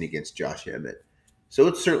amazing against Josh Emmett. So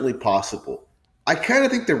it's certainly possible. I kind of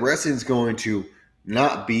think the wrestling's going to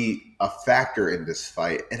not be a factor in this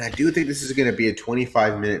fight. And I do think this is going to be a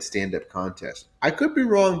 25-minute stand-up contest. I could be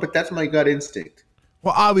wrong, but that's my gut instinct.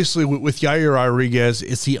 Well, obviously, with Yair Rodriguez,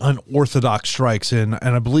 it's the unorthodox strikes, and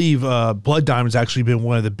I believe Blood Diamond's actually been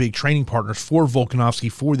one of the big training partners for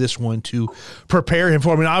Volkanovski for this one to prepare him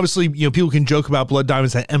for. I mean, obviously, people can joke about Blood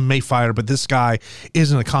Diamond's an MMA fighter, but this guy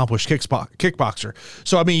is an accomplished kickboxer.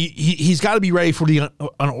 So, I mean, he's got to be ready for the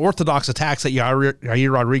unorthodox attacks that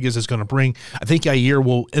Yair Rodriguez is going to bring. I think Yair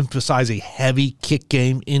will emphasize a heavy kick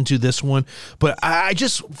game into this one, but I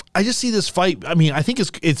just see this fight. I mean, I think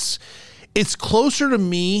it's closer to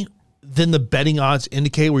me than the betting odds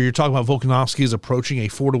indicate, where you're talking about Volkanovski is approaching a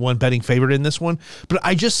 4-1 betting favorite in this one. But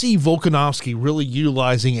I just see Volkanovski really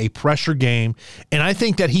utilizing a pressure game, and I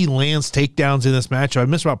think that he lands takedowns in this matchup. I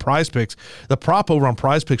missed about Prize Picks. The prop over on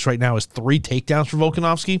Prize Picks right now is 3 takedowns for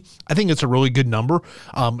Volkanovski. I think it's a really good number.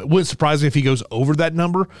 It wouldn't surprise me if he goes over that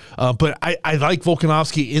number. But I like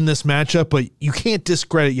Volkanovski in this matchup, but you can't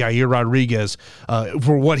discredit Yair Rodriguez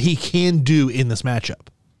for what he can do in this matchup.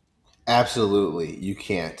 Absolutely, you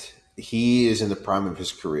can't. He is in the prime of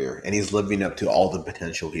his career, and he's living up to all the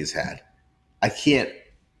potential he's had. I can't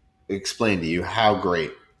explain to you how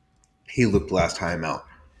great he looked last time out.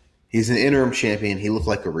 He's an interim champion. He looked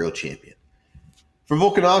like a real champion. For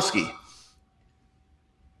Volkanovski,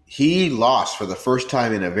 he lost for the first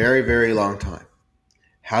time in a very, very long time.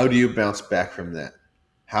 How do you bounce back from that?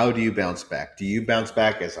 How do you bounce back? Do you bounce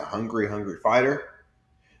back as a hungry, hungry fighter?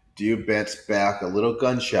 Do you bounce back a little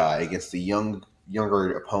gun shy against a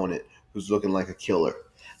younger opponent who's looking like a killer?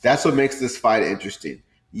 That's what makes this fight interesting.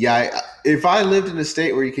 Yeah, if I lived in a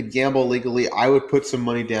state where you could gamble legally, I would put some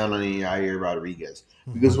money down on Yair Rodriguez.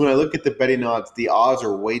 Because when I look at the betting odds, the odds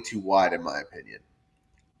are way too wide, in my opinion.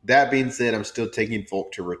 That being said, I'm still taking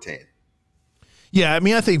Volk to retain. Yeah, I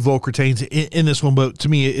mean, I think Volk retains in this one, but to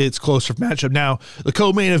me, it's closer matchup. Now, the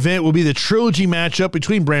co-main event will be the trilogy matchup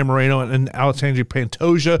between Brand Moreno and Alexandre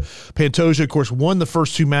Pantoja. Pantoja, of course, won the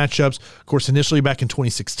first 2 matchups, of course, initially back in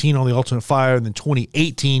 2016 on the Ultimate Fire, and then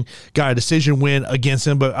 2018 got a decision win against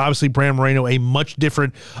him. But obviously, Brand Moreno, a much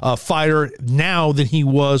different fighter now than he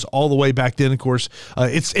was all the way back then. Of course,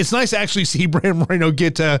 it's nice to actually see Brand Moreno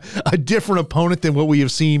get a different opponent than what we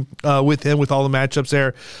have seen with him with all the matchups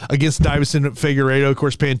there against Davison Figueiredo. Of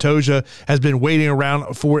course, Pantoja has been waiting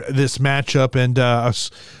around for this matchup, and I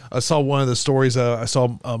saw one of the stories. I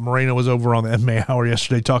saw Moreno was over on the MMA Hour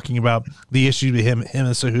yesterday talking about the issues with him and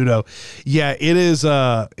Cejudo. Yeah, it is.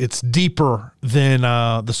 It's deeper than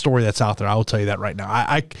the story that's out there. I will tell you that right now.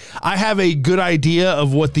 I have a good idea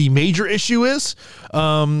of what the major issue is,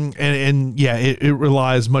 and yeah, it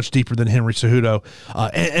relies much deeper than Henry Cejudo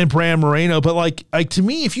and Brand Moreno. But like to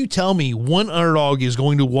me, if you tell me one underdog is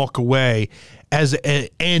going to walk away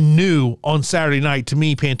and new on Saturday night, to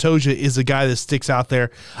me, Pantoja is the guy that sticks out there.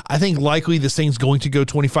 I think likely this thing's going to go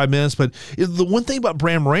 25 minutes, but the one thing about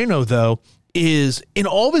Brand Moreno, though, is in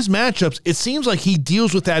all of his matchups, it seems like he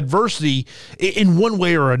deals with adversity in one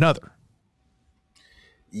way or another.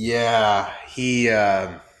 Yeah, he's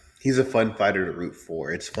a fun fighter to root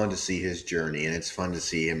for. It's fun to see his journey, and it's fun to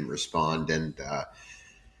see him respond, and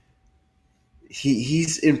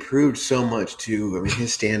he's improved so much too. I mean,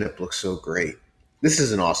 his stand-up looks so great. This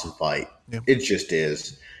is an awesome fight. Yeah. It just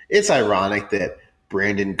is. It's ironic that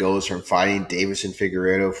Brandon goes from fighting Davison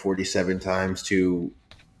Figueiredo 47 times to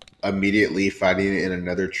immediately fighting in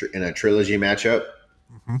in a trilogy matchup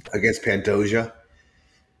against Pantoja.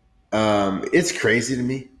 It's crazy to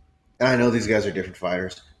me. And I know these guys are different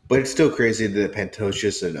fighters, but it's still crazy that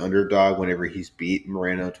Pantoja's an underdog whenever he's beat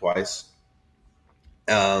Moreno twice.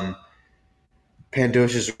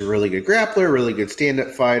 Pantoja's a really good grappler, really good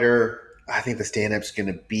stand-up fighter. I think the stand-up's going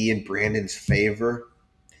to be in Brandon's favor.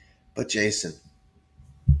 But Jason,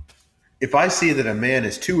 if I see that a man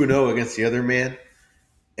is 2-0 against the other man,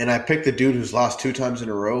 and I pick the dude who's lost 2 times in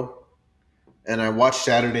a row, and I watch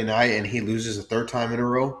Saturday night and he loses a 3rd time in a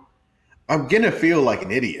row, I'm going to feel like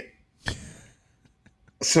an idiot.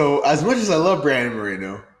 So as much as I love Brandon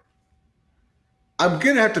Moreno, I'm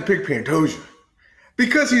going to have to pick Pantoja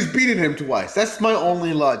because he's beaten him twice. That's my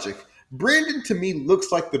only logic. Brandon, to me,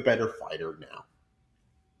 looks like the better fighter now.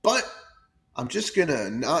 But I'm just going to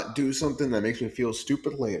not do something that makes me feel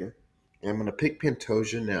stupid later. I'm going to pick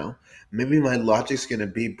Pantoja now. Maybe my logic's going to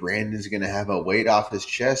be Brandon's going to have a weight off his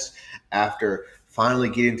chest after finally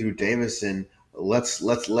getting through Davison. Let's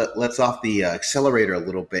off the accelerator a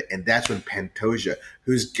little bit, and that's when Pantoja,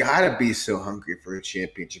 who's got to be so hungry for a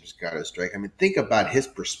championship, has got to strike. I mean, think about his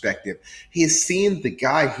perspective. He has seen the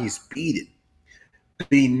guy he's beaten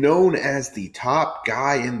be known as the top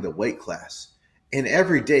guy in the weight class. And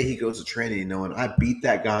every day he goes to training knowing I beat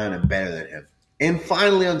that guy and I'm better than him. And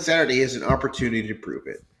finally on Saturday he has an opportunity to prove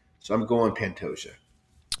it. So I'm going Pantoja.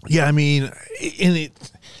 Yeah, I mean,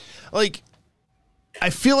 I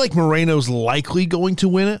feel like Moreno's likely going to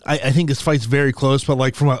win it. I think this fight's very close, but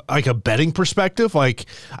like from a betting perspective, like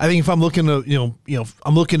I think if I'm looking to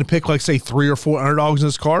I'm looking to pick like say 3 or 4 underdogs in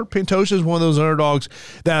this card, Pantoja is one of those underdogs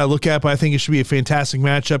that I look at. But I think it should be a fantastic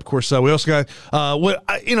matchup. Of course, we also got I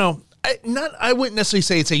wouldn't necessarily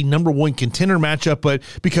say it's a number one contender matchup, but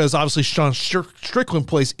because obviously Sean Strickland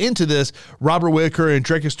plays into this, Robert Whitaker and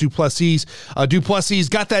Dricus Du Plessis. Duplessis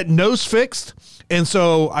got that nose fixed. And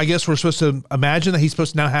so I guess we're supposed to imagine that he's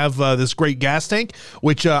supposed to now have this great gas tank,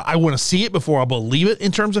 which I want to see it before I believe it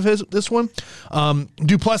in terms of this one.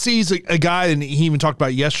 Duplessis is a guy, and he even talked about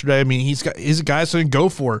it yesterday. I mean, he's a guy that's going to go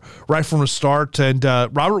for it right from the start. And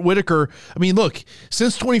Robert Whitaker, I mean, look,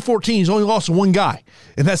 since 2014, he's only lost one guy,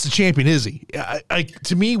 and that's the champion, Izzy.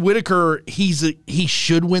 To me, Whitaker, he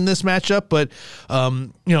should win this matchup, but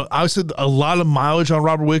obviously a lot of mileage on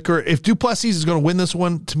Robert Whitaker. If Duplessis is going to win this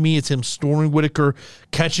one, to me, it's him storming Whitaker,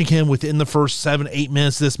 catching him within the first 7-8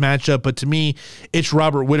 minutes of this matchup. But to me, it's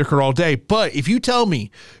Robert Whitaker all day. But if you tell me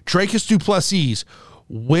Dricus Du Plessis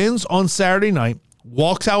wins on Saturday night,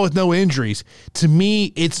 walks out with no injuries, to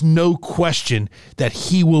me, it's no question that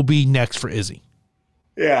he will be next for Izzy.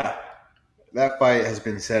 Yeah, that fight has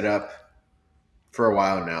been set up for a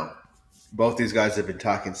while now. Both these guys have been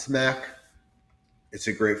talking smack. It's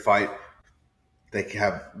a great fight. They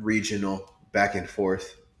have regional back and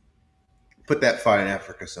forth. Put that fight in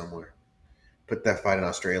Africa somewhere. Put that fight in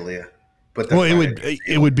Australia.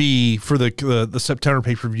 It would be for the September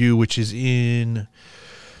pay-per-view, which is in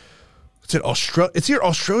Australia. It's either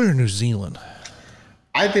Australia or New Zealand.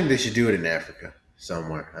 I think they should do it in Africa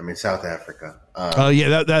somewhere. I mean, South Africa.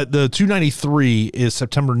 That the 293 is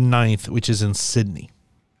September 9th, which is in Sydney.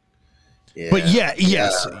 Yeah, but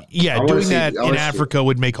doing that in Africa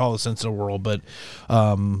would make all the sense in the world. But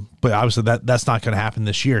obviously that's not going to happen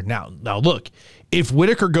this year. Now look, if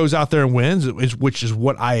Whitaker goes out there and wins, which is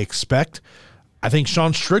what I expect, I think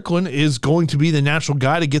Sean Strickland is going to be the natural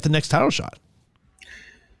guy to get the next title shot.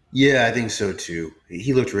 Yeah, I think so too.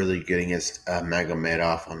 He looked really good against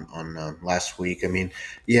Magomedov on last week. I mean,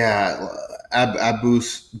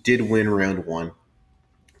 Abus did win round 1.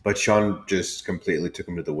 But Sean just completely took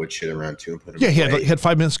him to the woodshed in round 2 and put him away. He had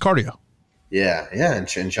 5 minutes cardio. Yeah, and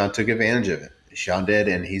Sean took advantage of it. Sean did,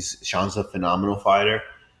 and Sean's a phenomenal fighter.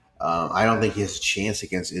 I don't think he has a chance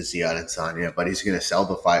against Izzy Adesanya, but he's going to sell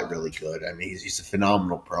the fight really good. I mean, he's a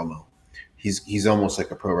phenomenal promo. He's almost like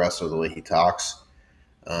a pro wrestler the way he talks,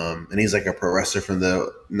 and he's like a pro wrestler from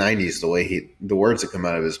the 90s the words that come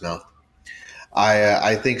out of his mouth.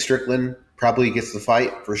 I think Strickland probably gets the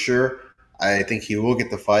fight for sure. I think he will get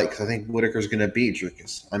the fight because I think Whitaker's going to beat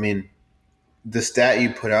Dricus. I mean, the stat you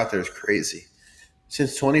put out there is crazy.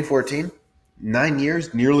 Since 2014, 9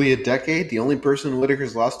 years, nearly a decade, the only person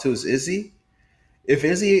Whitaker's lost to is Izzy. If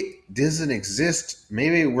Izzy doesn't exist,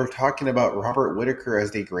 maybe we're talking about Robert Whitaker as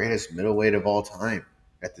the greatest middleweight of all time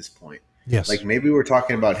at this point. Yes. Like maybe we're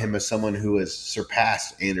talking about him as someone who has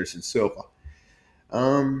surpassed Anderson Silva.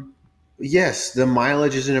 Yes, the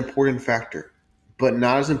mileage is an important factor. But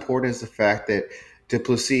not as important as the fact that Du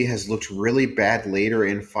Plessis has looked really bad later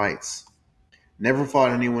in fights. Never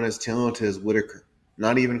fought anyone as talented as Whitaker.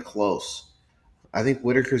 Not even close. I think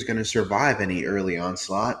Whitaker is going to survive any early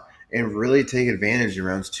onslaught and really take advantage in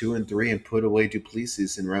rounds 2 and 3 and put away Du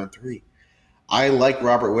Plessis in round 3. I like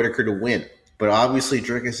Robert Whitaker to win, but obviously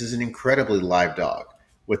Dricus is an incredibly live dog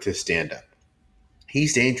with his stand-up.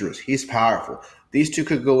 He's dangerous. He's powerful. These two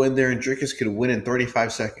could go in there and Dricus could win in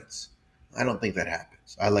 35 seconds. I don't think that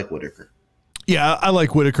happens. I like Whitaker. Yeah, I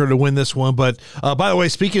like Whitaker to win this one. But by the way,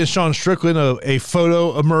 speaking of Sean Strickland, a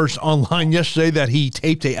photo emerged online yesterday that he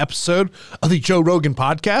taped an episode of the Joe Rogan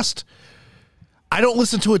podcast. I don't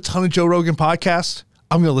listen to a ton of Joe Rogan podcasts.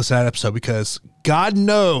 I'm going to listen to that episode because God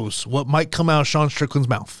knows what might come out of Sean Strickland's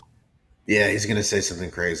mouth. Yeah, he's going to say something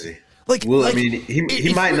crazy.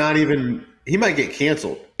 He might get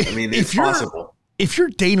canceled. I mean, it's possible. If you're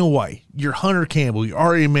Dana White, you're Hunter Campbell, you're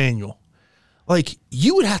Ari Emanuel,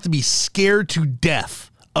 you would have to be scared to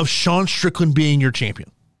death of Sean Strickland being your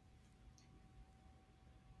champion.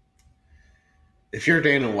 If you're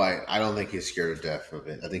Dana White, I don't think he's scared to death of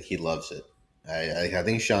it. I think he loves it. I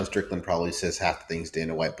think Sean Strickland probably says half the things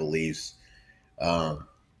Dana White believes.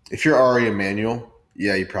 If you're Ari Emanuel,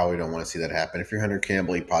 yeah, you probably don't want to see that happen. If you're Hunter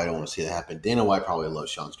Campbell, you probably don't want to see that happen. Dana White probably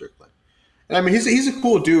loves Sean Strickland. And I mean, he's a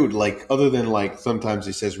cool dude, like, other than, like, sometimes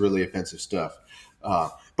he says really offensive stuff.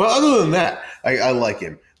 But other than that, I like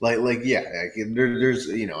him. There's,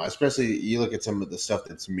 especially you look at some of the stuff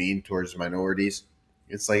that's mean towards minorities.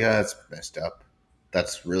 It's like, that's messed up.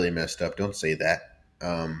 That's really messed up. Don't say that.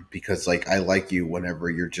 Because, like, I like you whenever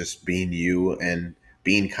you're just being you and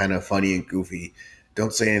being kind of funny and goofy.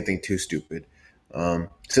 Don't say anything too stupid. So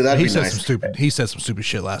that'd be nice. He said some stupid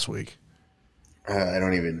shit last week.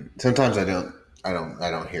 Sometimes I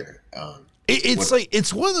don't hear it.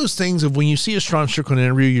 It's one of those things of when you see a Sean Strickland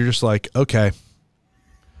interview, you're just like, okay,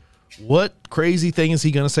 what crazy thing is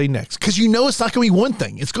he going to say next? Because you know it's not going to be one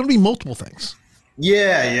thing. It's going to be multiple things.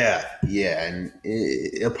 Yeah. And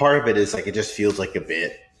a part of it is, like, it just feels like a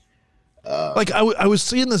bit. I was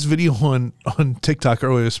seeing this video on TikTok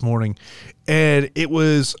earlier this morning, and it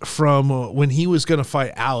was from when he was going to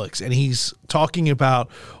fight Alex, and he's talking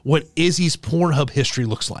about what Izzy's Pornhub history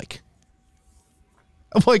looks like.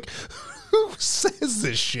 I'm like, who says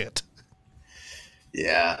this shit?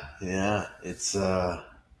 Yeah. It's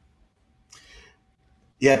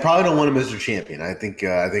I probably don't want him as your champion. I think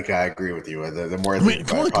I agree with you. The more I think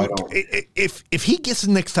about it, I probably don't. If he gets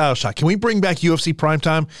the next title shot, can we bring back UFC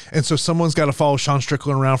primetime? And so someone's got to follow Sean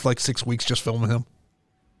Strickland around for like 6 weeks just filming him.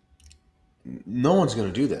 No one's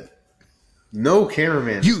going to do that. No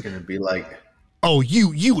cameraman is going to be like, oh,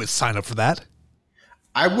 you would sign up for that.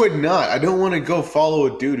 I would not. I don't want to go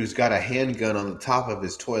follow a dude who's got a handgun on the top of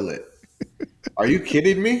his toilet. Are you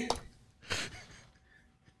kidding me?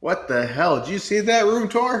 What the hell? Did you see that room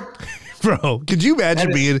tour? Bro, could you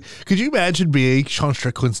imagine being Sean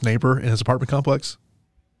Strickland's neighbor in his apartment complex?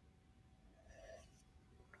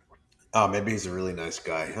 Oh, maybe he's a really nice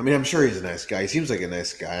guy. I mean, I'm sure he's a nice guy. He seems like a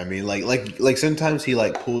nice guy. I mean, like sometimes he,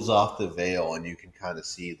 like, pulls off the veil and you can kind of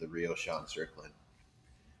see the real Sean Strickland.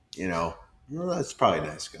 Well, that's probably a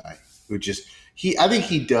nice guy who I think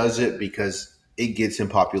he does it because it gets him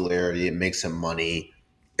popularity. It makes him money.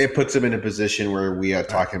 It puts him in a position where we are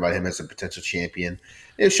talking about him as a potential champion.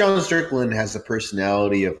 If Sean Strickland has the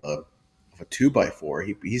personality of a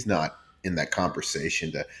 2x4, he's not in that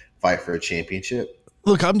conversation to fight for a championship.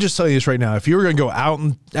 Look, I'm just telling you this right now. If you were going to go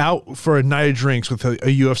out for a night of drinks with a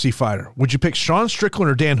UFC fighter, would you pick Sean Strickland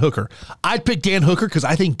or Dan Hooker? I'd pick Dan Hooker because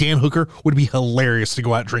I think Dan Hooker would be hilarious to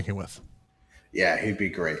go out drinking with. Yeah, he'd be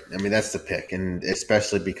great. I mean, that's the pick, and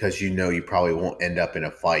especially because you probably won't end up in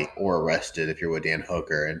a fight or arrested if you're with Dan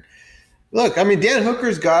Hooker. And look, I mean, Dan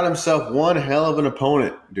Hooker's got himself one hell of an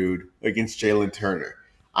opponent, dude, against Jalen Turner.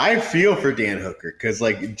 I feel for Dan Hooker because,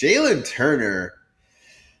 like, Jalen Turner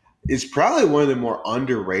is probably one of the more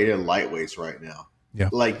underrated lightweights right now. Yeah.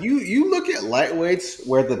 Like, you look at lightweights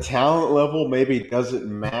where the talent level maybe doesn't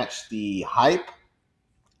match the hype,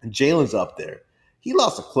 and Jalen's up there. He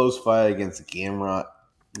lost a close fight against Gamrot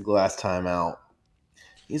last time out.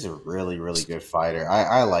 He's a really, really good fighter.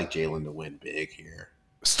 I like Jalen to win big here.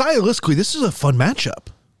 Stylistically, this is a fun matchup.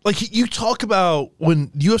 Like, you talk about when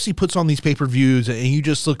UFC puts on these pay-per-views and you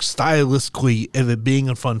just look stylistically at it being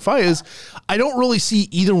a fun fight, is I don't really see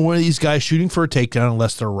either one of these guys shooting for a takedown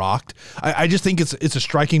unless they're rocked. I just think it's a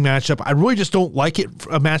striking matchup. I really just don't like it,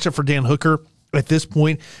 a matchup for Dan Hooker at this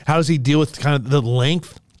point. How does he deal with kind of the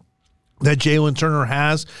length that Jalen Turner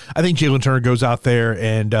has? I think Jalen Turner goes out there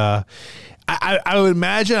and I would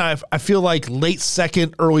imagine I feel like late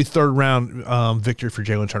second, early third round victory for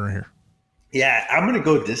Jalen Turner here. Yeah, I'm going to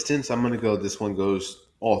go distance. I'm going to go this one goes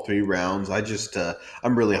all 3 rounds.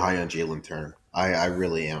 I'm really high on Jalen Turner. I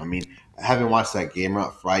really am. I mean, having watched that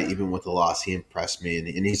Gamrot fight, even with the loss, he impressed me,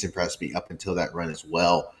 and he's impressed me up until that run as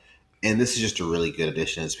well. And this is just a really good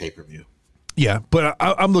addition to this pay-per-view. Yeah, but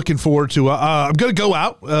I'm looking forward to I'm going to go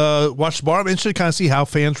out, watch the bar. I'm interested to kind of see how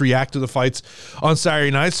fans react to the fights on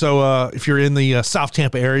Saturday night. So if you're in the South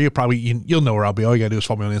Tampa area, probably you'll know where I'll be. All you got to do is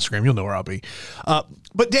follow me on Instagram. You'll know where I'll be.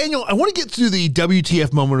 But, Daniel, I want to get to the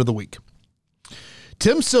WTF moment of the week.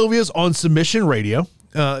 Tim Sylvia's on Submission Radio,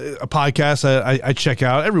 a podcast I check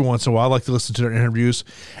out every once in a while. I like to listen to their interviews.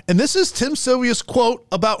 And this is Tim Sylvia's quote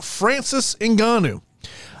about Francis Ngannou.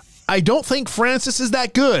 I don't think Francis is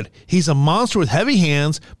that good. He's a monster with heavy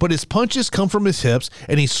hands, but his punches come from his hips,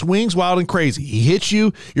 and he swings wild and crazy. He hits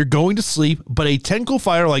you, you're going to sleep, but a technical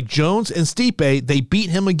fighter like Jones and Stipe, they beat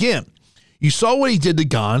him again. You saw what he did to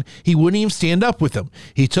Gane. He wouldn't even stand up with him.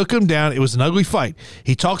 He took him down. It was an ugly fight.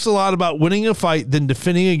 He talks a lot about winning a fight than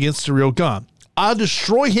defending against the real Gane. I'll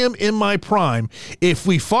destroy him in my prime. If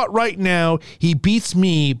we fought right now, he beats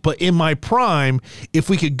me, but in my prime, if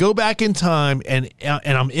we could go back in time and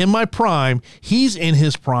I'm in my prime, he's in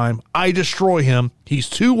his prime, I destroy him. He's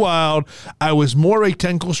too wild. I was more a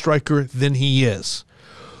technical striker than he is.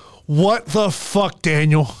 What the fuck,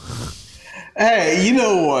 Daniel? Hey, you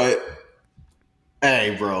know what?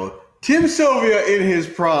 Hey, bro. Tim Sylvia in his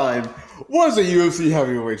prime was a UFC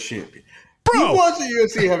heavyweight champion. Bro, he was a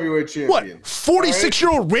UFC heavyweight champion. What?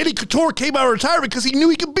 46-year-old Randy Couture came out of retirement because he knew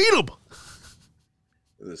he could beat him.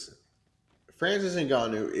 Listen, Francis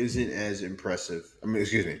Ngannou isn't as impressive.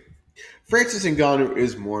 Francis Ngannou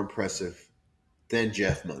is more impressive than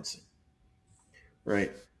Jeff Munson,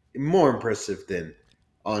 right? More impressive than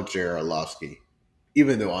Andre Arlovsky,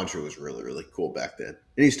 even though Andre was really, really cool back then.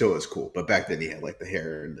 And he still was cool, but back then he had like the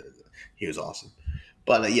hair and he was awesome.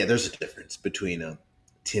 But yeah, there's a difference between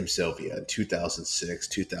Tim Sylvia in 2006,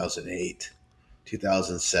 2008,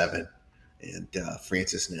 2007, and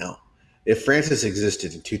Francis now. If Francis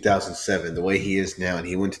existed in 2007 the way he is now and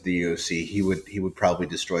he went to the UFC, he would probably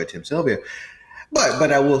destroy Tim Sylvia.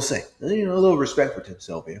 But I will say, a little respect for Tim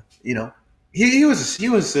Sylvia. He was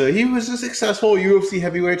a successful UFC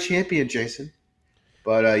heavyweight champion, Jason.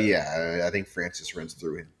 But I think Francis runs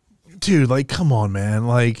through him. Dude, like, come on, man.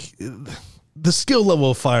 Like, the skill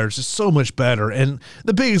level of fighters is so much better. And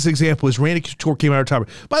the biggest example is Randy Couture came out of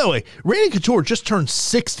retirement. By the way, Randy Couture just turned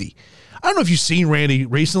 60. I don't know if you've seen Randy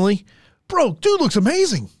recently. Bro, dude looks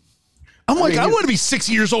amazing. I want to be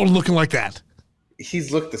 60 years old and looking like that.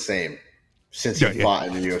 He's looked the same since he fought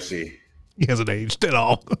in the UFC. He hasn't aged at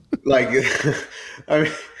all. That's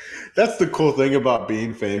the cool thing about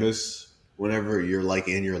being famous. Whenever you're like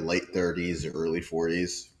in your late 30s or early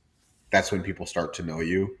 40s, that's when people start to know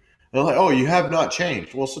you. And they're like, oh, you have not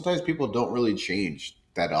changed. Well, sometimes people don't really change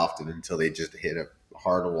that often until they just hit a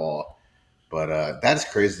hard wall. But that's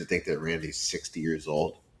crazy to think that Randy's 60 years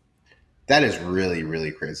old. That is really,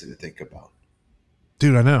 really crazy to think about.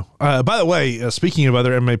 Dude, I know. By the way, speaking of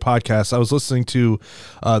other MMA podcasts, I was listening to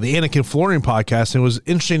the Anakin Florian podcast, and it was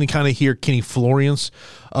interesting to kind of hear Kenny Florian's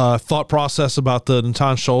thought process about the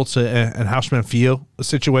Natan Schultz and Hausman Fio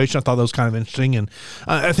situation. I thought that was kind of interesting, and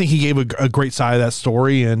I think he gave a great side of that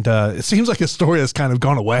story, and it seems like a story that's kind of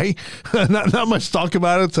gone away. not much talk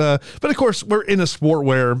about it, but of course, we're in a sport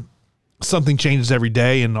where something changes every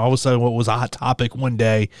day, and all of a sudden what was a hot topic one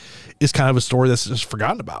day is kind of a story that's just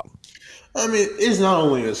forgotten about. I mean, it's not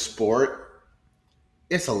only a sport,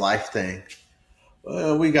 it's a life thing.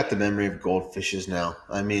 We got the memory of goldfishes now.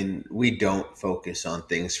 I mean, we don't focus on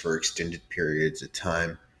things for extended periods of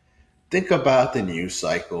time. Think about the news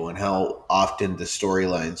cycle and how often the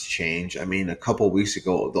storylines change. I mean, a couple weeks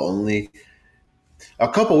ago, you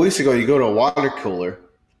go to a water cooler,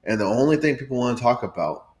 and the only thing people want to talk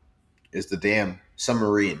about is the damn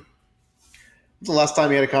submarine. When's the last time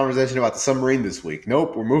you had a conversation about the submarine this week?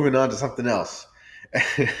 Nope, we're moving on to something else.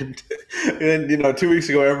 And 2 weeks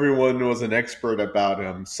ago, everyone was an expert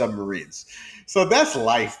about submarines. So that's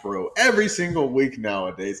life, bro. Every single week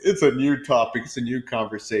nowadays, it's a new topic. It's a new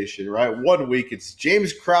conversation, right? 1 week, it's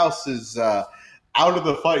James Krause's out of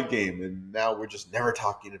the fight game. And now we're just never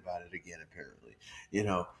talking about it again, apparently.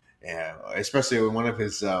 Especially when one of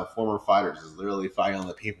his former fighters is literally fighting on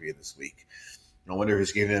the pay-per-view this week. I wonder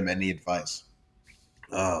who's giving him any advice.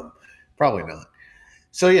 Probably not.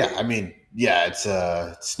 So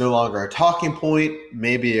it's no longer a talking point.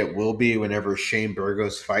 Maybe it will be whenever Shane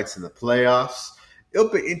Burgos fights in the playoffs. It'll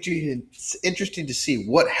be interesting to see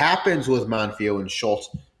what happens with Monfils and Schultz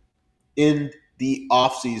in the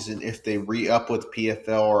offseason if they re-up with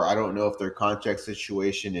PFL, or I don't know if their contract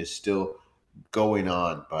situation is still going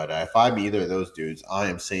on. But if I'm either of those dudes, I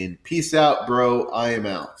am saying peace out, bro. I am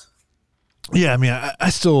out. Yeah, I mean, I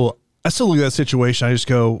still look at that situation. I just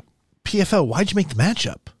go, PFL, why'd you make the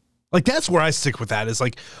matchup? Like, that's where I stick with that, is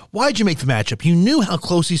like, why'd you make the matchup? You knew how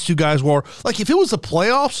close these two guys were. Like, if it was the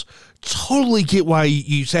playoffs, totally get why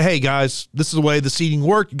you say, hey, guys, this is the way the seeding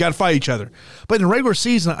worked. You got to fight each other. But in the regular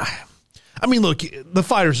season, I mean, look, the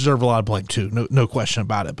fighters deserve a lot of blame too. No question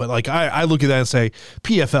about it. But like, I look at that and say,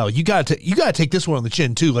 PFL, you got to take this one on the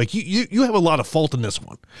chin too. Like, you have a lot of fault in this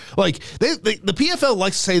one. Like, the PFL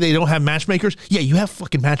likes to say they don't have matchmakers. Yeah, you have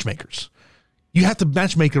fucking matchmakers. You have to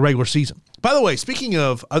matchmake the regular season. By the way, speaking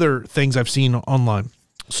of other things I've seen online,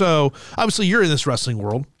 so obviously you're in this wrestling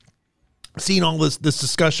world, seeing all this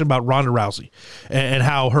discussion about Ronda Rousey and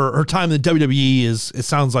how her time in the WWE it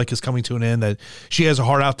sounds like is coming to an end, that she has a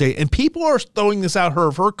hard out date, and people are throwing this out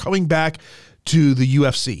of her coming back to the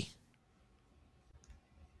UFC.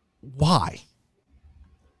 Why?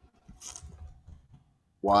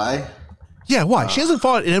 Why? Yeah, why? She hasn't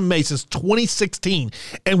fought in MMA since 2016,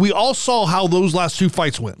 and we all saw how those last 2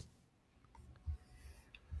 fights went.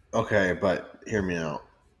 Okay, but hear me out.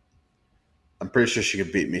 I'm pretty sure she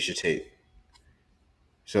could beat Misha Tate.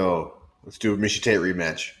 So let's do a Misha Tate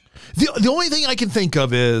rematch. The only thing I can think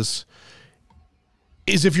of is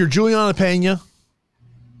if you're Juliana Pena,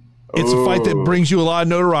 it's a fight that brings you a lot of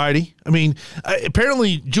notoriety. I mean,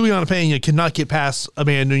 apparently Juliana Pena cannot get past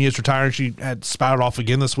Amanda Nunes retiring. She had spouted off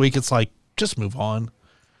again this week. It's like, just move on.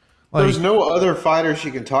 Like, there's no other fighter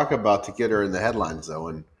she can talk about to get her in the headlines, though.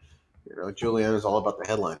 And, Juliana's all about the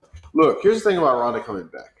headline. Look, here's the thing about Ronda coming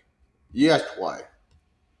back. You asked why.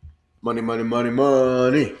 Money, money, money,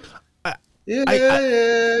 money. I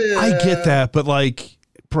get that, but like,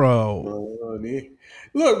 bro. Money.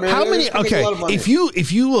 Look, man. How many? Okay, if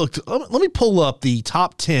you looked, let me pull up the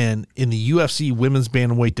top 10 in the UFC women's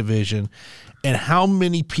bantamweight division, and how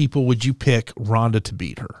many people would you pick Ronda to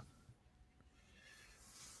beat her?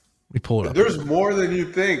 Let me pull it up. There's more than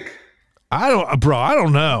you think. I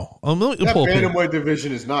don't know. That bantamweight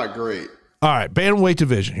division is not great. All right, bantamweight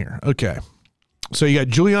division here. Okay, so you got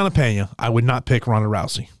Juliana Pena. I would not pick Ronda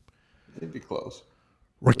Rousey. It'd be close.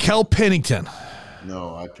 Raquel Pennington.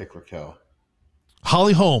 No, I'd pick Raquel.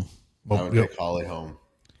 Holly Holm. I would pick Holly Holm.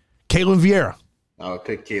 Caitlin Vieira. I would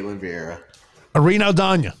pick Caitlin Vieira. Irina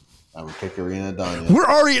Aldana. I would pick Irina Aldana. We're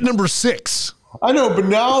already at number 6. I know, but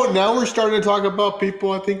now we're starting to talk about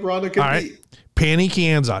people I think Ronda could beat. Pannie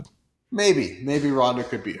Kianzad. Maybe Ronda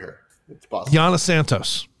could beat her. It's possible. Yana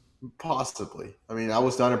Santos. Possibly. I mean, I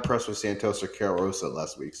was not impressed with Santos or Carol Rosa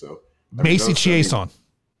last week. So Macy Chiasson.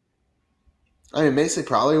 I mean, Macy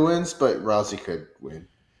probably wins, but Rousey could win.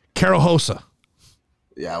 Carol Hosa.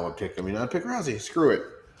 Yeah, I'd pick Rousey. Screw it.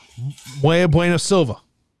 Moya Bueno Silva.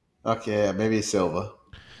 Okay, yeah, maybe Silva.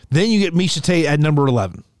 Then you get Misha Tate at number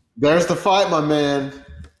 11. There's the fight, my man.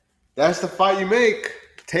 That's the fight you make.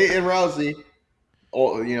 Tate and Rousey.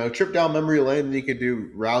 Oh, trip down memory lane, and you could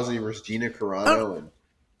do Rousey versus Gina Carano.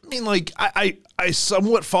 I mean, like, I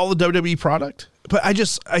somewhat follow the WWE product, but I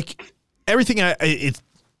guess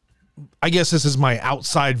this is my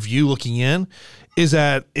outside view looking in, is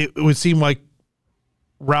that it would seem like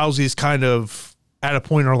Rousey's kind of at a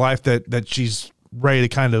point in her life that she's ready to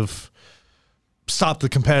kind of stop the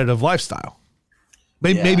competitive lifestyle.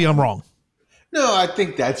 Maybe I'm wrong. No, I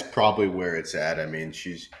think that's probably where it's at. I mean,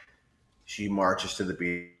 she marches to the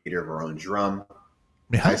beat of her own drum. I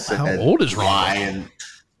mean, how old is Ryan?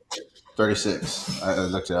 36. I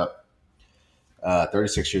looked it up.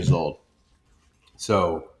 36 years old.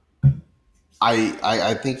 So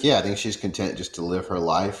I think she's content just to live her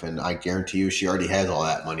life, and I guarantee you she already has all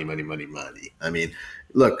that money. I mean,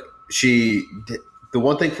 look, the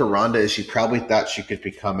one thing for Ronda is she probably thought she could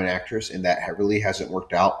become an actress, and that really hasn't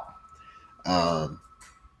worked out.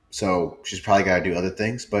 So she's probably got to do other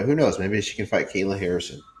things, but who knows? Maybe she can fight Kayla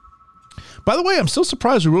Harrison. By the way, I'm still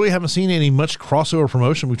surprised we really haven't seen much crossover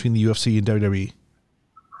promotion between the UFC and WWE.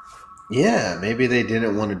 Yeah, maybe they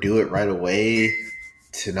didn't want to do it right away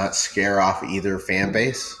to not scare off either fan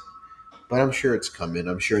base, but I'm sure it's coming.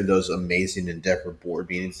 I'm sure in those amazing Endeavor board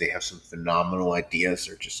meetings, they have some phenomenal ideas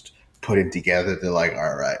they're just putting together. They're like,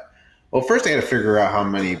 all right, well, first they got to figure out how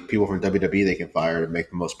many people from WWE they can fire to make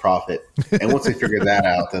the most profit. And once they figure that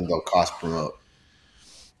out, then they'll cost promote.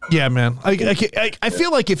 Yeah, man. I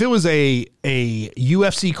feel like if it was a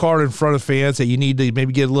UFC card in front of fans that you need to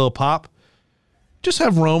maybe get a little pop, just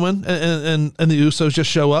have Roman and the Usos just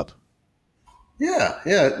show up. Yeah.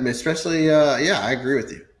 Especially, I agree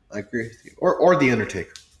with you. Or The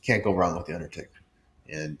Undertaker. Can't go wrong with The Undertaker.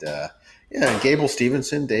 And, Gable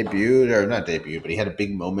Stevenson but he had a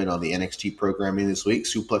big moment on the NXT programming this week,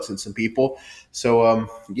 suplexing some people. So,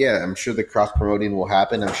 I'm sure the cross-promoting will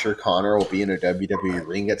happen. I'm sure Connor will be in a WWE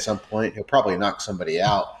ring at some point. He'll probably knock somebody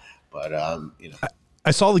out, but,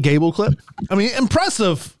 I saw the Gable clip. I mean,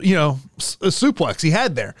 impressive, a suplex he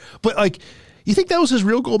had there. But, like, you think that was his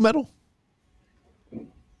real gold medal?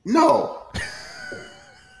 No.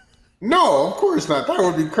 No, of course not. That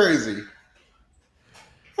would be crazy.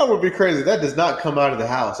 That does not come out of the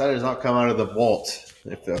house. That does not come out of the vault.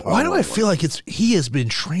 Why do I feel like he has been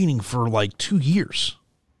training for like 2 years?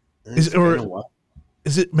 Is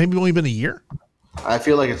it maybe only been a year? I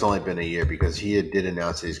feel like it's only been a year because he did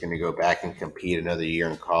announce that he's going to go back and compete another year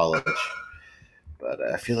in college. But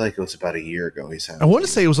I feel like it was about a year ago he signed. I want to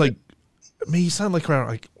say it was like, he signed like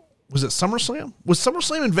around was it SummerSlam? Was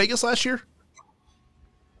SummerSlam in Vegas last year?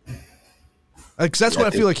 Because that's what I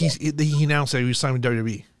feel like he announced that he was signing with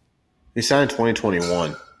WWE. He signed in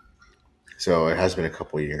 2021, so it has been a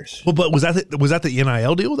couple of years. Well, but was that the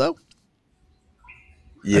NIL deal though?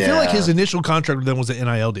 Yeah, I feel like his initial contract with them was the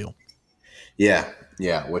NIL deal. Yeah,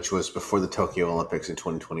 yeah, which was before the Tokyo Olympics in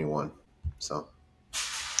 2021. So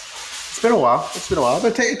it's been a while. It's been a while,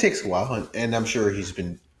 but it takes a while, and I'm sure he's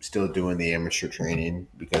been still doing the amateur training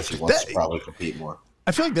because he wants That to probably compete more.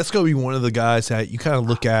 I feel like that's going to be one of the guys that you kind of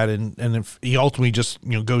look at, and if he ultimately just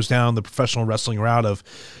goes down the professional wrestling route of,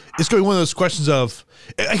 it's going to be one of those questions of,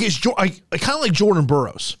 I guess, I kind of like Jordan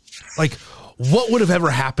Burroughs, like what would have ever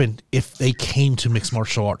happened if they came to mixed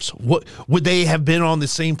martial arts? What would they have been on the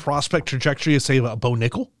same prospect trajectory as say Bo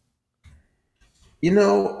Nickel?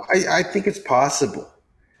 I think it's possible,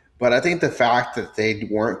 but I think the fact that they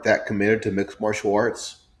weren't that committed to mixed martial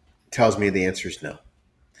arts tells me the answer is no,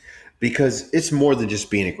 because it's more than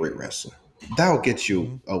just being a great wrestler. That'll get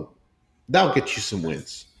you that'll get you some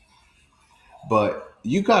wins. But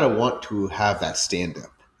you got to want to have that stand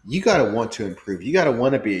up. You got to want to improve. You got to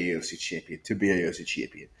want to be a UFC champion to be a UFC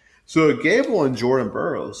champion. So Gable and Jordan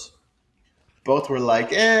Burroughs both were like,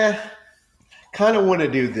 kind of want to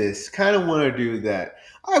do this, kind of want to do that.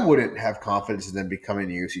 I wouldn't have confidence in them becoming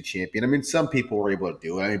a UFC champion. I mean, some people were able to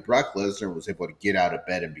do it. I mean, Brock Lesnar was able to get out of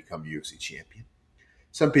bed and become a UFC champion.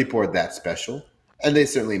 Some people are that special, and they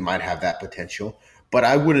certainly might have that potential. But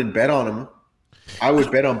I wouldn't bet on them. I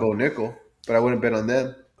would bet on Bo Nickel, but I wouldn't bet on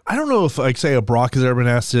them. I don't know if, like, say a Brock has ever been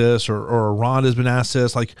asked this, or a Ron has been asked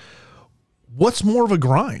this. Like, what's more of a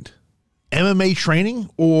grind, MMA training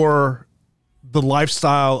or the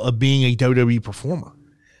lifestyle of being a WWE performer?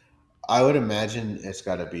 I would imagine it's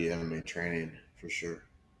got to be MMA training for sure.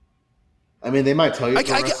 I mean, they might tell you,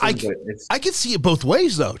 I can see it both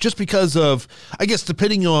ways though, just because of, I guess,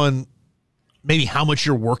 depending on maybe how much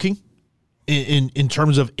you're working in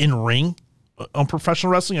terms of in ring on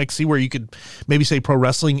professional wrestling. I can see where you could maybe say pro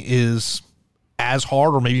wrestling is as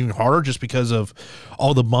hard or maybe even harder just because of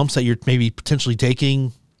all the bumps that you're maybe potentially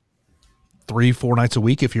taking 3-4 nights a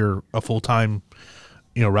week if you're a full-time,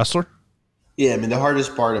 wrestler. Yeah, I mean, the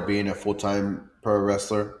hardest part of being a full-time pro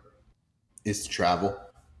wrestler is to travel.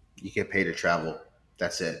 You get paid to travel.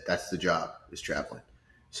 That's it. That's the job, is traveling.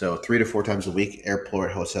 So 3 to 4 times a week,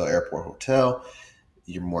 airport, hotel.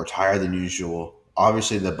 You're more tired than usual.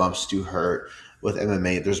 Obviously, the bumps do hurt. With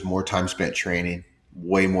MMA, there's more time spent training,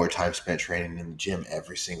 way more time spent training in the gym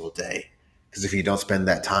every single day. Because if you don't spend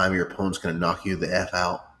that time, your opponent's going to knock you the F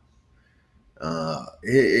out.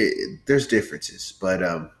 There's differences, but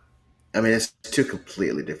it's two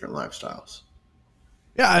completely different lifestyles.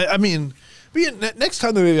 Yeah, I mean, next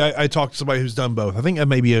time that maybe I talk to somebody who's done both, I think that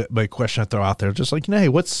may be a question I throw out there. Just like, hey,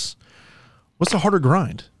 what's the harder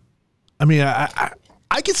grind? I mean,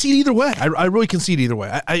 I can see it either way. I really can see it either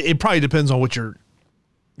way. It probably depends on what your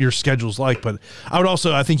schedule's like, but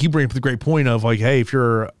I think you bring up the great point of like, hey, if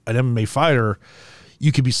you're an MMA fighter,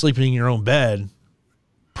 you could be sleeping in your own bed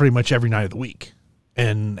pretty much every night of the week.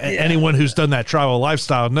 And anyone who's done that travel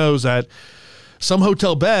lifestyle knows that some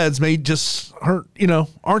hotel beds may just aren't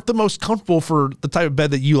the most comfortable for the type of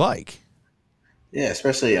bed that you like. Yeah,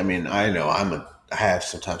 especially, I mean, I know I have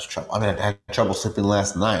sometimes trouble. I mean, I had trouble sleeping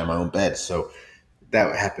last night on my own bed, so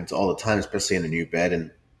that happens all the time, especially in a new bed. And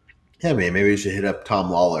yeah, man, maybe you should hit up Tom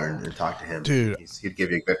Lawler and talk to him. Dude, he'd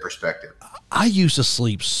give you a good perspective. I used to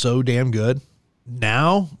sleep so damn good.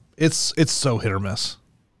 Now it's so hit or miss.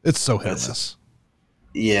 It's so hit or miss.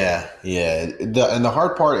 Yeah. And the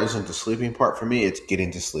hard part isn't the sleeping part for me. It's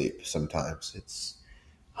getting to sleep sometimes. It's,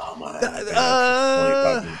 oh my.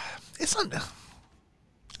 It's not.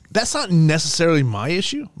 That's not necessarily my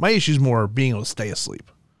issue. My issue is more being able to stay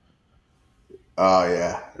asleep. Oh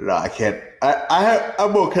yeah. No, I can't.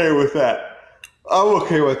 I'm okay with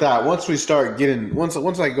that. Once we start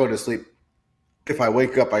once I go to sleep, if I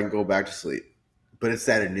wake up, I can go back to sleep. But it's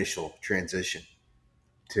that initial transition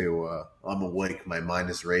to I'm awake, my mind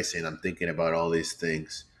is racing, I'm thinking about all these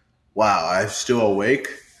things. Wow, I'm still awake?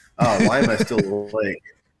 Oh, why am I still awake?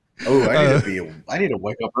 Oh, I need to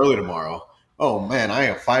wake up early tomorrow. Oh man, I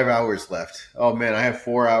have 5 hours left. Oh man, I have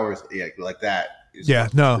 4 hours. Yeah, like that. Yeah,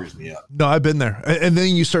 no, I've been there. And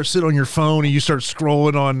then you start sitting on your phone and you start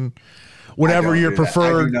scrolling on whatever your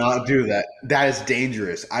preferred. I do not do that. That is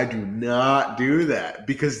dangerous. I do not do that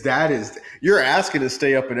because you're asking to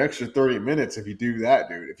stay up an extra 30 minutes if you do that,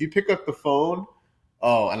 dude. If you pick up the phone,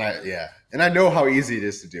 and I know how easy it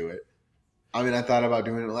is to do it. I mean, I thought about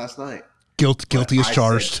doing it last night. Guilty as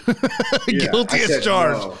charged. Guilty as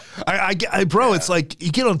charged. No. Bro, it's like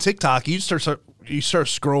you get on TikTok, you start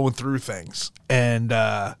scrolling through things, and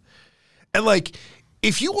like,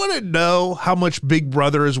 if you want to know how much Big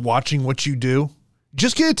Brother is watching what you do,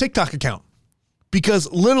 just get a TikTok account,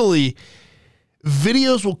 because literally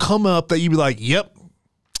videos will come up that you'd be like, yep,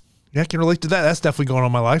 yeah, I can relate to that. That's definitely going on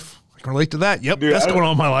in my life. I can relate to that. Yep, dude, that's going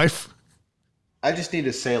on in my life. I just need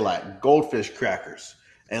to say like goldfish crackers.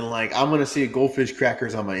 And like I'm gonna see goldfish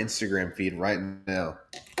crackers on my Instagram feed right now.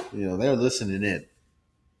 They're listening in.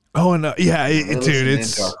 Oh, and They're dude, listening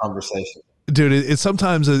into our conversation. Dude, it's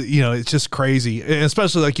sometimes, it's just crazy. And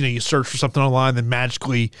especially like, you search for something online, then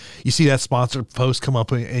magically you see that sponsored post come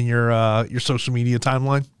up in your social media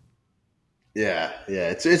timeline. Yeah.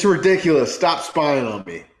 It's ridiculous. Stop spying on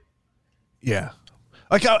me. Yeah.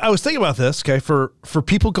 Like I was thinking about this, okay, for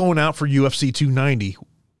people going out for UFC 290,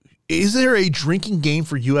 is there a drinking game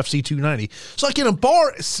for UFC 290? So like in a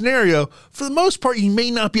bar scenario, for the most part, you may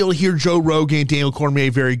not be able to hear Joe Rogan, Daniel Cormier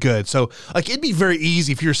very good. So like it'd be very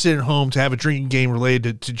easy if you're sitting at home to have a drinking game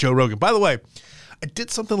related to Joe Rogan. By the way, I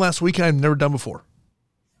did something last week I've never done before.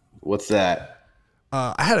 What's that?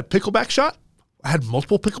 I had a pickleback shot. I had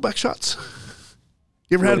multiple pickleback shots.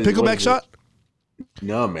 You ever had a pickleback shot?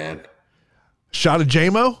 No, man. Shot of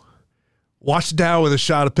JMO, washed it down with a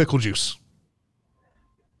shot of pickle juice.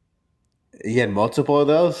 You had multiple of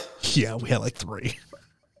those? Yeah, we had like 3.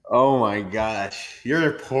 Oh my gosh.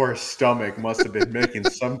 Your poor stomach must have been making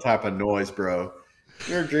some type of noise, bro.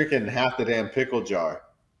 You're drinking half the damn pickle jar.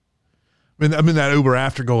 I'm in that Uber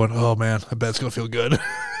after going, oh man, I bet it's going to feel good.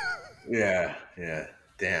 Yeah.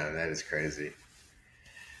 Damn, that is crazy.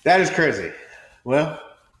 That is crazy. Well,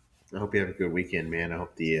 I hope you have a good weekend, man. I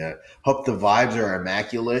hope the vibes are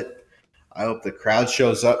immaculate. I hope the crowd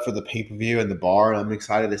shows up for the pay-per-view and the bar, and I'm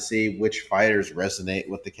excited to see which fighters resonate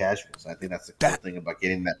with the casuals. I think that's the cool thing about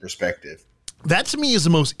getting that perspective. That to me is the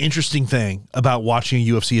most interesting thing about watching a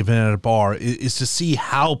UFC event at a bar is to see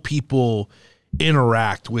how people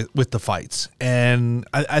interact with the fights. And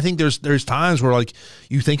I think there's times where like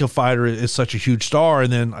you think a fighter is such a huge star,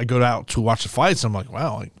 and then I go out to watch the fights and I'm like,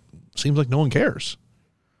 wow, it seems like no one cares.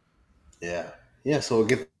 Yeah, so we'll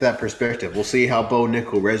get that perspective. We'll see how Bo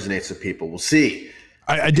Nickel resonates with people. We'll see.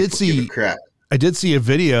 I did see a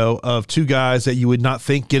video of 2 guys that you would not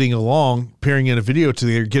think getting along, appearing in a video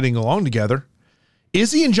together, getting along together.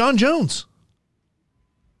 Izzy and John Jones.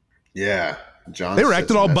 Yeah, John. They were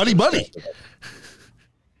acting all buddy.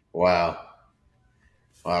 Wow.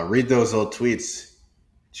 Read those old tweets,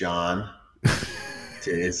 John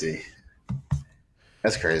to Izzy.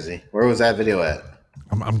 That's crazy. Where was that video at?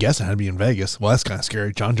 I'm guessing it had to be in Vegas. Well, that's kind of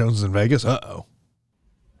scary. John Jones is in Vegas. Uh-oh.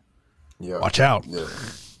 Yeah. Watch out. Yeah.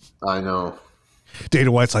 I know.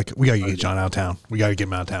 Dana White's like, we got to get John out of town. We got to get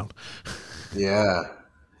him out of town. Yeah.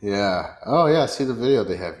 Oh, yeah. See the video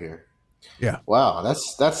they have here. Yeah. Wow. That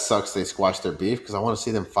sucks they squashed their beef because I want to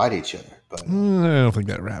see them fight each other. But I don't think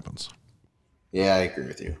that ever happens. Yeah, I agree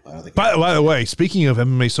with you. I don't think. By the way, speaking of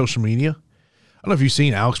MMA social media, I don't know if you've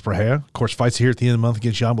seen Alex Pereira. Of course, fights here at the end of the month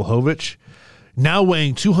against Jan Blachowicz. Now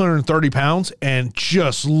weighing 230 pounds and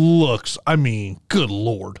just looks, good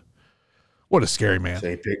Lord. What a scary man.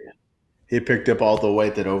 So he picked up all the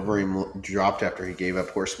weight that Overeem dropped after he gave up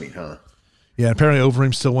horse meat, huh? Yeah, apparently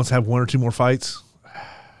Overeem still wants to have 1 or 2 more fights.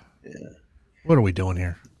 Yeah. What are we doing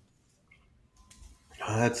here?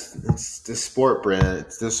 It's this sport, Brent.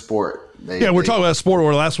 It's this sport. We're talking about a sport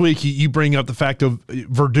where last week you bring up the fact of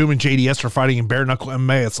Verdum and JDS are fighting in bare knuckle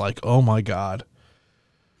MMA. It's like, oh my God.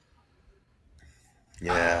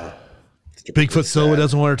 Yeah. Bigfoot Silva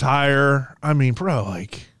doesn't want to retire. Bro,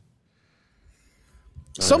 like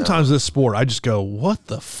sometimes this sport, I just go, what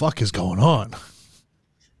the fuck is going on?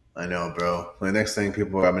 I know, bro. The next thing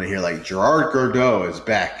I'm going to hear, like, Gerard Gordeau is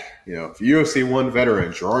back. UFC 1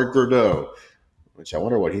 veteran, Gerard Gordeau, which I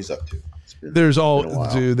wonder what he's up to. There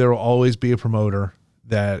will always be a promoter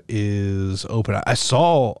that is open.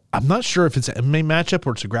 I'm not sure if it's an MMA matchup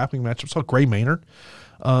or it's a grappling matchup. I saw Gray Maynard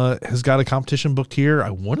has got a competition booked here.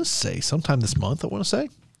 I want to say sometime this month,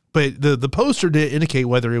 but the poster did indicate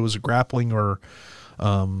whether it was a grappling or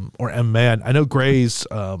MMA. I know Gray's,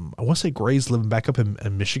 I want to say Gray's living back up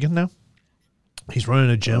in Michigan now. He's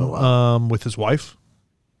running a gym with his wife.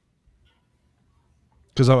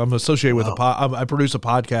 Because I'm associated with I produce a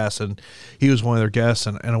podcast, and he was one of their guests,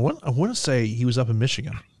 and I want to say he was up in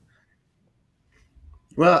Michigan.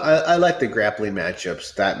 Well, I like the grappling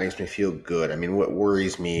matchups. That makes me feel good. What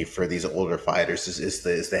worries me for these older fighters is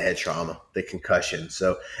the head trauma, the concussion.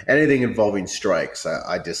 So anything involving strikes,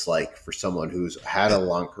 I dislike for someone who's had a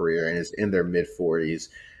long career and is in their mid-40s.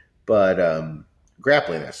 But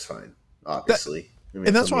grappling, that's fine, obviously. And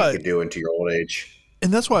that's why you can do into your old age.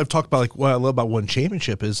 And that's why I've talked about, like, what I love about One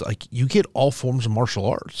Championship is, like, you get all forms of martial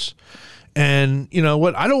arts. And you know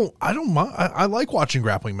what? I don't mind. I like watching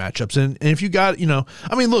grappling matchups. And if you got,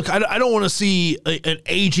 look, I don't want to see an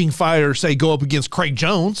aging fighter say go up against Craig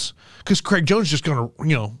Jones, because Craig Jones is just going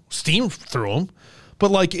to, steam through him. But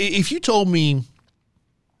like, if you told me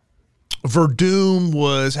Verdum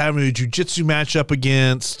was having a jiu-jitsu matchup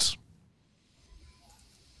against,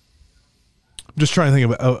 I'm just trying to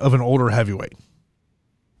think of an older heavyweight.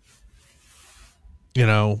 You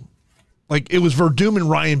know, like it was Verdum and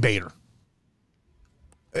Ryan Bader.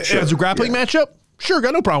 Sure, as a grappling matchup, sure,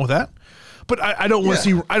 got no problem with that. But I don't want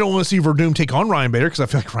to see Verdum take on Ryan Bader because I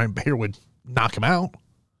feel like Ryan Bader would knock him out.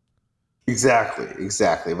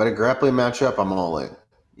 Exactly. But a grappling matchup, I'm all in.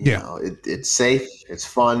 You know, it's safe, it's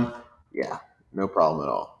fun. Yeah, no problem at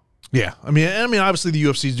all. Yeah, I mean, obviously the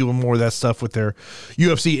UFC is doing more of that stuff with their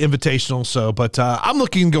UFC Invitational. So, but I'm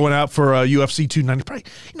looking going out for UFC 290.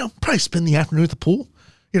 Probably spend the afternoon at the pool.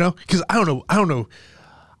 You know, because I don't know.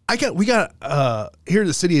 We got here in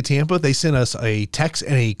the city of Tampa. They sent us a text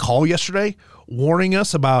and a call yesterday warning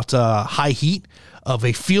us about high heat of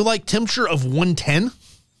a feel like temperature of 110.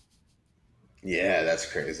 Yeah, that's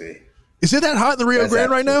crazy. Is it that hot in the Rio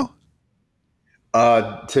Grande right now?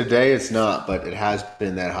 Today it's not, but it has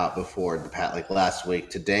been that hot before like last week.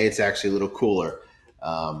 Today it's actually a little cooler.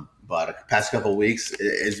 But the past couple of weeks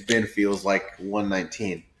feels like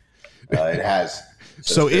 119. It has.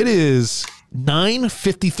 So it is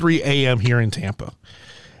 9:53 a.m. here in Tampa.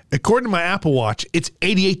 According to my Apple Watch, it's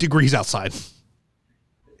 88 degrees outside.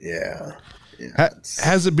 Yeah.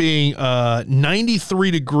 Has it being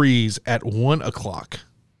 93 degrees at 1 o'clock.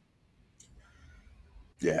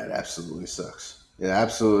 Yeah, it absolutely sucks. It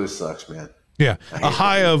absolutely sucks, man. Yeah, a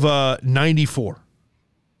high of 94.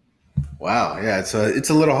 Wow, yeah, it's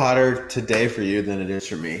a little hotter today for you than it is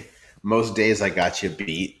for me. Most days I got you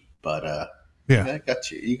beat, but I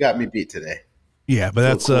got you. You got me beat today. Yeah, but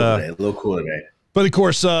that's a little cool today. But of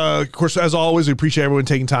course, as always, we appreciate everyone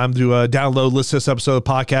taking time to download, listen to this episode of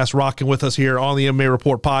the podcast, rocking with us here on the MMA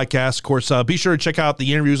Report podcast. Of course, be sure to check out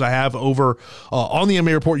the interviews I have over on the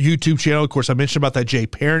MMA Report YouTube channel. Of course, I mentioned about that Jay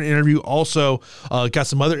Perrin interview. Also, got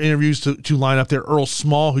some other interviews to line up there. Earl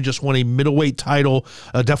Small, who just won a middleweight title,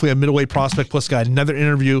 definitely a middleweight prospect. Plus, got another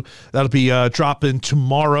interview that'll be dropping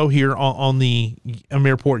tomorrow here on the MMA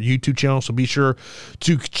Report YouTube channel. So be sure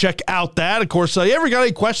to check out that. Of course, you ever got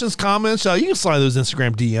any questions, comments, you can slide those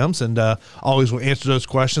Instagram DMs, and always will answer those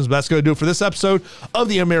questions. But that's going to do it for this episode of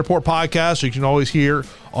the MMA Report podcast. So you can always hear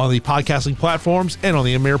on the podcasting platforms and on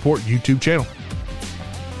the MMA Report YouTube channel.